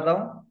चीजें बताता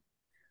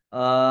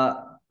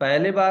हूँ।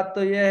 पहली बात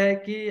तो यह है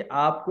कि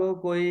आपको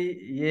कोई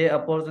ये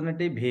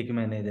अपॉर्चुनिटी भीख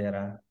में नहीं दे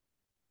रहा है,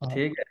 हाँ।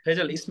 ठीक है।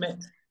 फैजल इसमें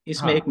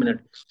इसमें, एक हाँ मिनट।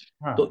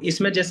 तो हाँ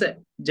इसमें जैसे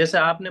जैसे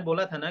आपने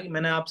बोला था ना कि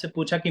मैंने आपसे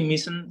पूछा कि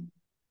मिशन,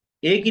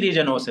 एक ही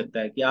रीजन हो सकता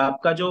है कि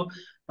आपका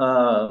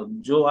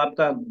जो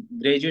आपका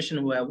ग्रेजुएशन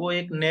हुआ है वो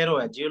एक नैरो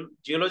है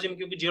जियोलॉजी में,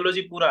 क्योंकि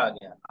जियोलॉजी पूरा आ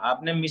गया,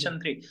 आपने मिशन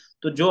 3।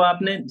 तो जो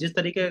आपने जिस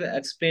तरीके का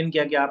एक्सप्लेन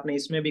किया कि आपने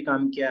इसमें भी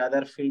काम किया है,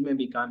 अदर फील्ड में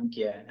भी काम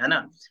किया है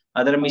ना,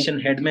 अदर हाँ मिशन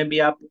हेड में भी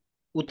आप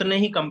उतने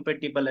ही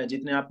कंपेटेबल है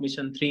जितने आप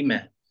मिशन 3 में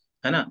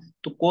है ना।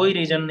 तो कोई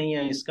रीजन नहीं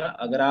है इसका,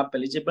 अगर आप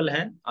एलिजिबल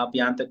हैं, आप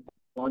यहाँ तक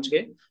पहुंच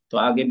गए, तो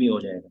आगे भी हो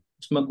जाएगा,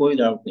 उसमें कोई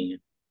डाउट नहीं है।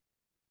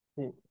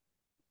 ठीक।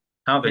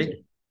 हाँ ठीक।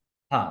 वैसे।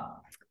 हाँ,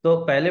 तो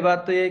पहली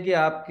बात तो ये है कि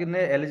आपने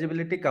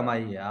एलिजिबिलिटी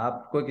कमाई है,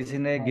 आपको किसी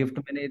ने हाँ गिफ्ट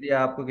में नहीं दिया,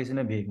 आपको किसी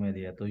ने भीख में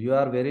दिया, तो you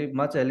are very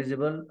much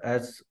eligible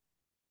as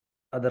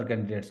other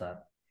candidates are.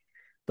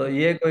 तो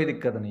ये कोई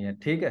दिक्कत नहीं है,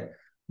 ठीक है।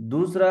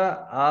 दूसरा,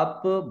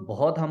 आप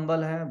बहुत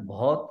हम्बल हैं,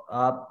 बहुत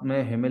आप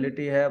में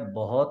ह्यूमिलिटी है,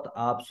 बहुत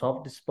आप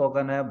सॉफ्ट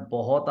स्पोकन है,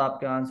 बहुत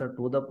आपके आंसर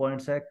टू द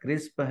पॉइंट्स है,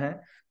 क्रिस्प है।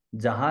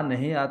 जहां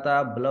नहीं आता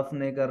आप ब्लफ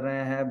नहीं कर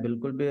रहे हैं,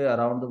 बिल्कुल भी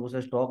अराउंड द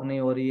बुशेस टॉक नहीं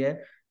हो रही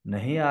है।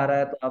 नहीं आ रहा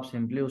है तो आप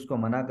सिंपली उसको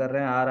मना कर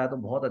रहे हैं, आ रहा है तो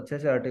बहुत अच्छे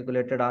से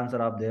आर्टिकुलेटेड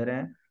आंसर आप दे रहे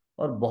हैं।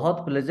 और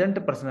बहुत प्लेजेंट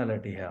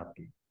पर्सनैलिटी है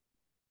आपकी,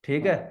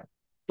 ठीक है। हाँ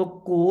तो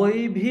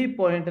कोई भी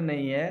पॉइंट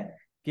नहीं है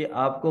कि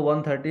आपको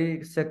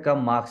 130 से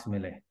कम मार्क्स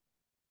मिले,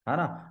 है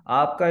ना।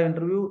 आपका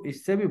इंटरव्यू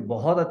इससे भी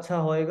बहुत अच्छा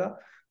होएगा।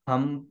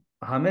 हम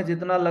हमें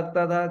जितना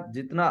लगता था,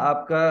 जितना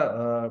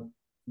आपका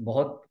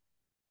बहुत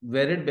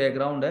वेरिड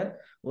बैकग्राउंड है,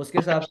 उसके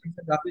हिसाब से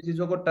काफी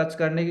चीजों को टच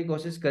करने की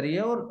कोशिश करी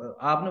है, और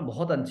आपने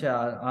बहुत अच्छे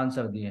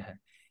आंसर दिए हैं।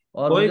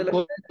 और कोई मुझे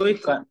कोई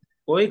लगता है,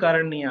 कोई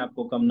कारण नहीं है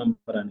आपको कम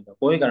नंबर आने का,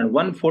 कोई कारण,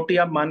 140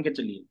 आप मान के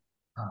चलिए।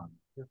 हाँ,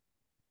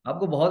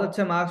 आपको बहुत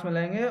अच्छे मार्क्स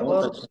मिलेंगे,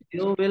 बहुत और अच्छा।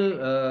 You will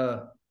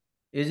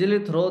easily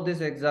throw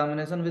this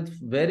examination with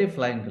very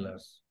flying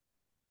colours,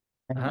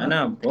 है है ना।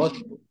 ना, बहुत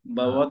हाँ,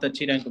 बहुत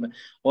अच्छी रैंक में।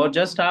 और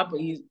जस्ट आप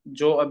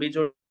जो अभी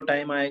जो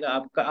टाइम आएगा,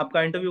 आपका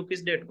आपका इंटरव्यू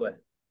किस डेट को है?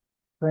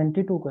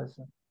 22 का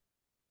सर।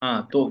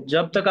 हाँ, तो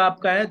जब तक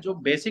आपका है, जो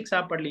बेसिक्स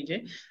आप पढ़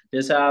लीजिए,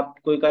 जैसे आप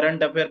कोई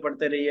करंट अफेयर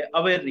पढ़ते रहिए,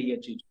 अवेयर रहिए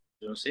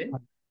चीजों से, हाँ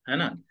है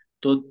ना।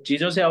 तो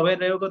चीजों से अवेयर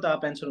रहोगे तो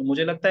आप आंसर,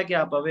 मुझे लगता है कि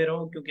आप अवेयर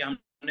हो, क्योंकि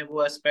हमने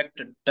वो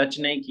एस्पेक्ट टच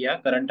नहीं किया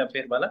करंट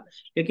अफेयर वाला।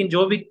 लेकिन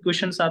जो भी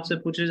क्वेश्चंस आपसे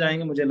पूछे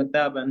जाएंगे, मुझे लगता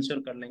है आप आंसर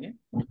कर लेंगे।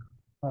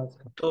 हाँ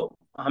सर। तो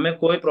हमें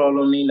कोई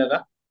प्रॉब्लम नहीं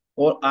लगा।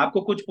 और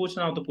आपको कुछ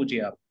पूछना हो तो पूछिए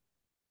आप।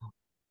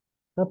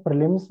 सर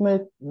प्रीलिम्स में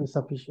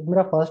सफिशिएंट,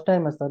 मेरा फर्स्ट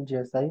टाइम है सर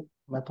जीएसआई।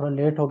 मैं थोड़ा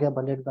लेट हो गया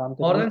भले एग्जाम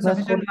के और टाइम, देन मैं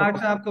सफिशिएंट स्कोर कर मार्क्स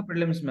है सकता आपको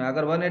प्रीलिम्स में,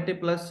 अगर 180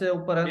 प्लस से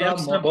ऊपर है तो आप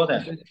प्रीलिम्स में बहुत है,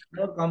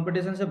 मॉडल और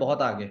कंपटीशन से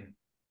बहुत आगे हैं।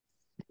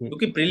 हूँ।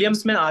 क्योंकि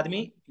प्रीलिम्स में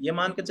आदमी, ये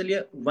मान के चलिए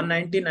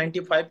 190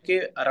 95 के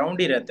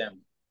अराउंड ही रहते हैं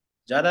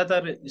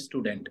ज्यादातर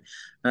स्टूडेंट,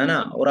 है ना।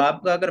 और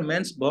आपका अगर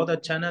मेंस बहुत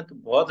अच्छा है ना, तो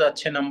बहुत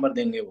अच्छे नंबर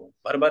देंगे, वो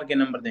भर भर के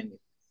नंबर देंगे।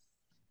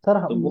 सर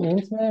तो वो,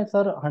 मेंस में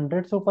सर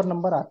 100 से ऊपर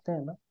नंबर आते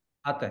हैं ना?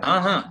 आता है।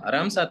 हाँ हाँ,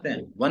 आराम से आते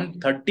हैं,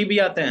 130 भी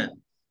आते हैं।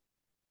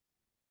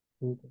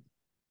 ठीक है।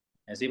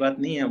 ऐसी बात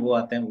नहीं है, वो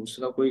आते हैं,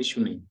 उसका कोई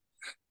इशू नहीं।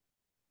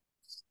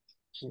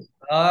 ठीक।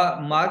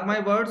 मार्क माय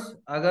वर्ड्स,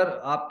 अगर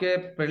आपके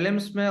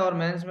प्रीलिम्स में और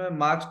मेंस में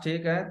मार्क्स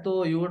ठीक है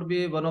तो you would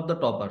be one of the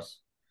toppers.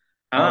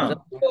 और जब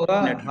हाँ भी होगा,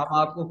 डेफिनेटली। हम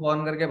आपको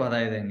फोन करके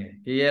बधाई देंगे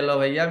कि ये लो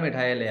भैया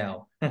मिठाई ले आओ।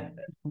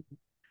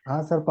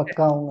 हाँ सर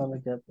पक्का आऊंगा मैं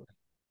जयपुर।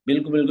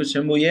 बिल्कुल बिल्कुल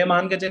शंभू, ये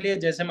मान के चलिए,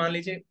 जैसे मान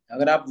लीजिए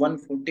अगर आप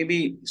 140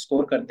 भी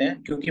स्कोर करते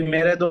हैं, क्योंकि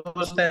मेरे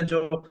दोस्त हैं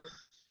जो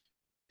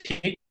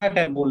ठीक ठाक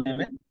है बोलने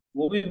में,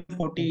 वो भी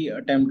 40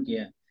 अटेम्प्ट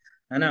किया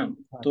है ना।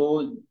 हाँ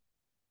तो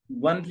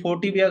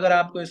 140 भी अगर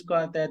आपको इसको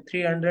आता है,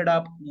 300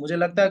 आप, मुझे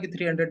लगता है कि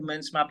 300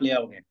 मेंस में आप ले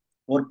आओगे।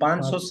 और हाँ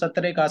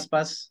 517 के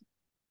आसपास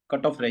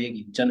कट ऑफ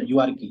रहेगी जन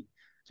यूआर की,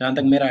 जहां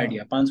तक मेरा हाँ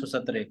आइडिया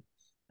 517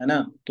 है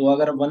ना। तो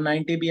अगर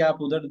 190 भी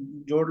आप उधर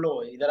जोड़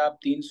लो, इधर आप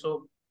 300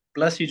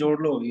 प्लस ही जोड़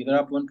लो, इधर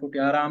आप 140,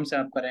 आराम से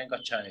आपका रैंक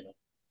अच्छा आएगा।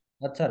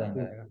 अच्छा रैंक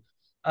ठीक। आएगा।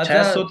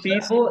 अच्छा, 630।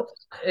 स्वयंभू,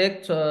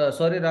 एक,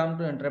 sorry Ram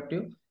to interrupt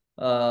you,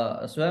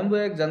 स्वयंभू,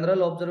 एक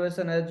जनरल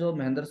ऑब्जर्वेशन है जो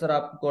महेंद्र सर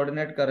आपको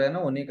कोऑर्डिनेट कर रहे हैं ना,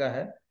 उन्हीं का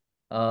है।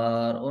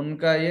 और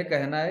उनका ये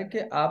कहना है कि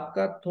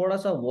आपका थोड़ा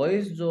सा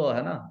वॉइस जो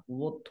है ना,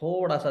 वो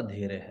थोड़ा सा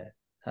धीरे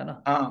है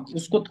ना। हाँ,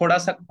 उसको थोड़ा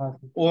सा हाँ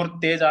सर। और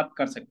तेज आप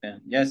कर सकते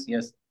हैं, यस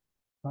यस।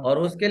 हाँ और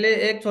उसके लिए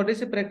एक छोटी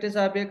सी प्रैक्टिस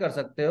आप ये कर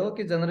सकते हो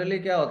कि जनरली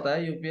क्या होता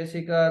है,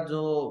 यूपीएससी का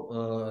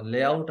जो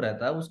लेआउट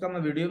रहता है उसका मैं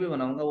वीडियो भी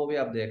बनाऊंगा, वो भी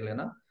आप देख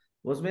लेना।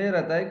 उसमें ये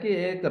रहता है कि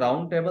एक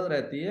राउंड टेबल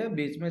रहती है,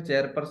 बीच में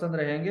चेयरपर्सन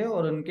रहेंगे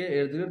और उनके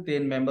इर्द गिर्द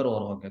 3 मेंबर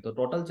और होंगे, तो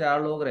टोटल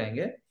 4 लोग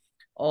रहेंगे।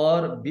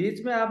 और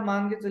बीच में आप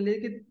मान के चलिए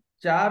कि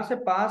 4 से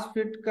 5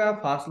 फीट का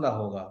फासला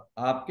होगा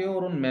आपके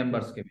और उन ठीक।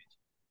 मेंबर्स के बीच।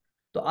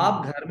 तो आप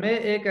हम्म, घर में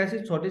एक ऐसी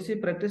छोटी सी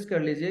प्रैक्टिस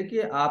कर लीजिए कि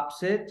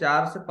आपसे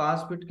 4 से 5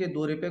 फीट की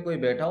दूरी पे कोई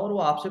बैठा हो और वो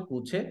आपसे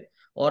पूछे,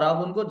 और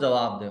आप उनको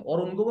जवाब दें,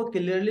 और उनको वो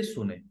क्लियरली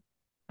सुने,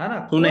 है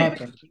ना, सुने। कोई हाँ भी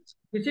सर।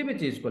 किसी भी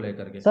चीज को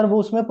लेकर के। सर वो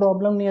उसमें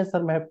प्रॉब्लम नहीं है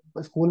सर,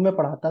 मैं स्कूल में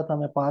पढ़ाता था,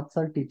 मैं 5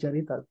 साल टीचर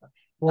ही था सर।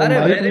 वो अरे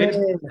माइक वेरी में,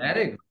 फिर गुड,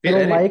 वेरी गुड, सर फिर वो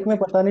वेरी माइक गुड। में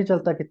पता नहीं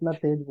चलता कितना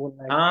तेज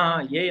बोलना है। हाँ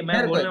हाँ, ये मैं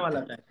फिर कोई बोलने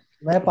वाला था।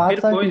 मैं पाँच फिर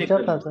साल कोई टीचर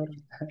दिक्कत था नहीं,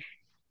 सर।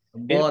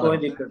 फिर बहुत कोई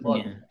अच्छा, दिक्कत नहीं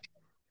बहुत है। अच्छा।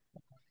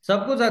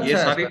 सब कुछ ये अच्छा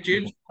है सारी सर,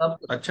 चीज सब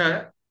कुछ। अच्छा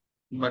है।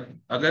 बट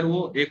अगर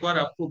वो एक बार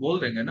आपको बोल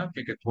देंगे ना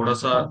कि थोड़ा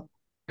सा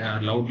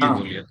हाँ लाउडली हाँ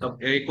बोलिए,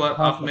 तब एक बार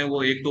हाँ आप सर, में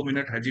वो 1-2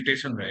 मिनट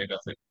हेजिटेशन रहेगा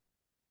फिर।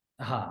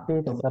 हाँ, ठीक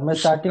है तो सर, मैं उस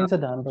स्टार्टिंग से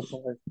ध्यान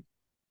रखूंगा।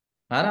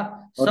 है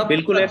ना, और सब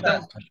बिल्कुल कुछ अच्छा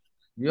एकदम है।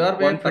 यू आर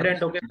वेट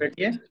कॉन्फिडेंट होके परफेक्ट।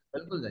 बैठिए,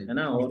 बिल्कुल है जाइए।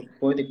 ना, और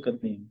कोई दिक्कत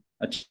नहीं है,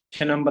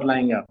 अच्छे नंबर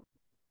लाएंगे आप।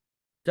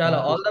 चलो,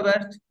 thank you all the sir.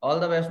 Best, all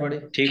the best thank बड़ी।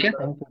 ठीक है।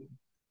 Thank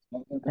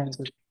you. Thank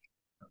you.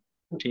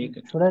 ठीक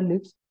है। Should I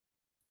leave?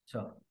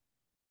 चलो।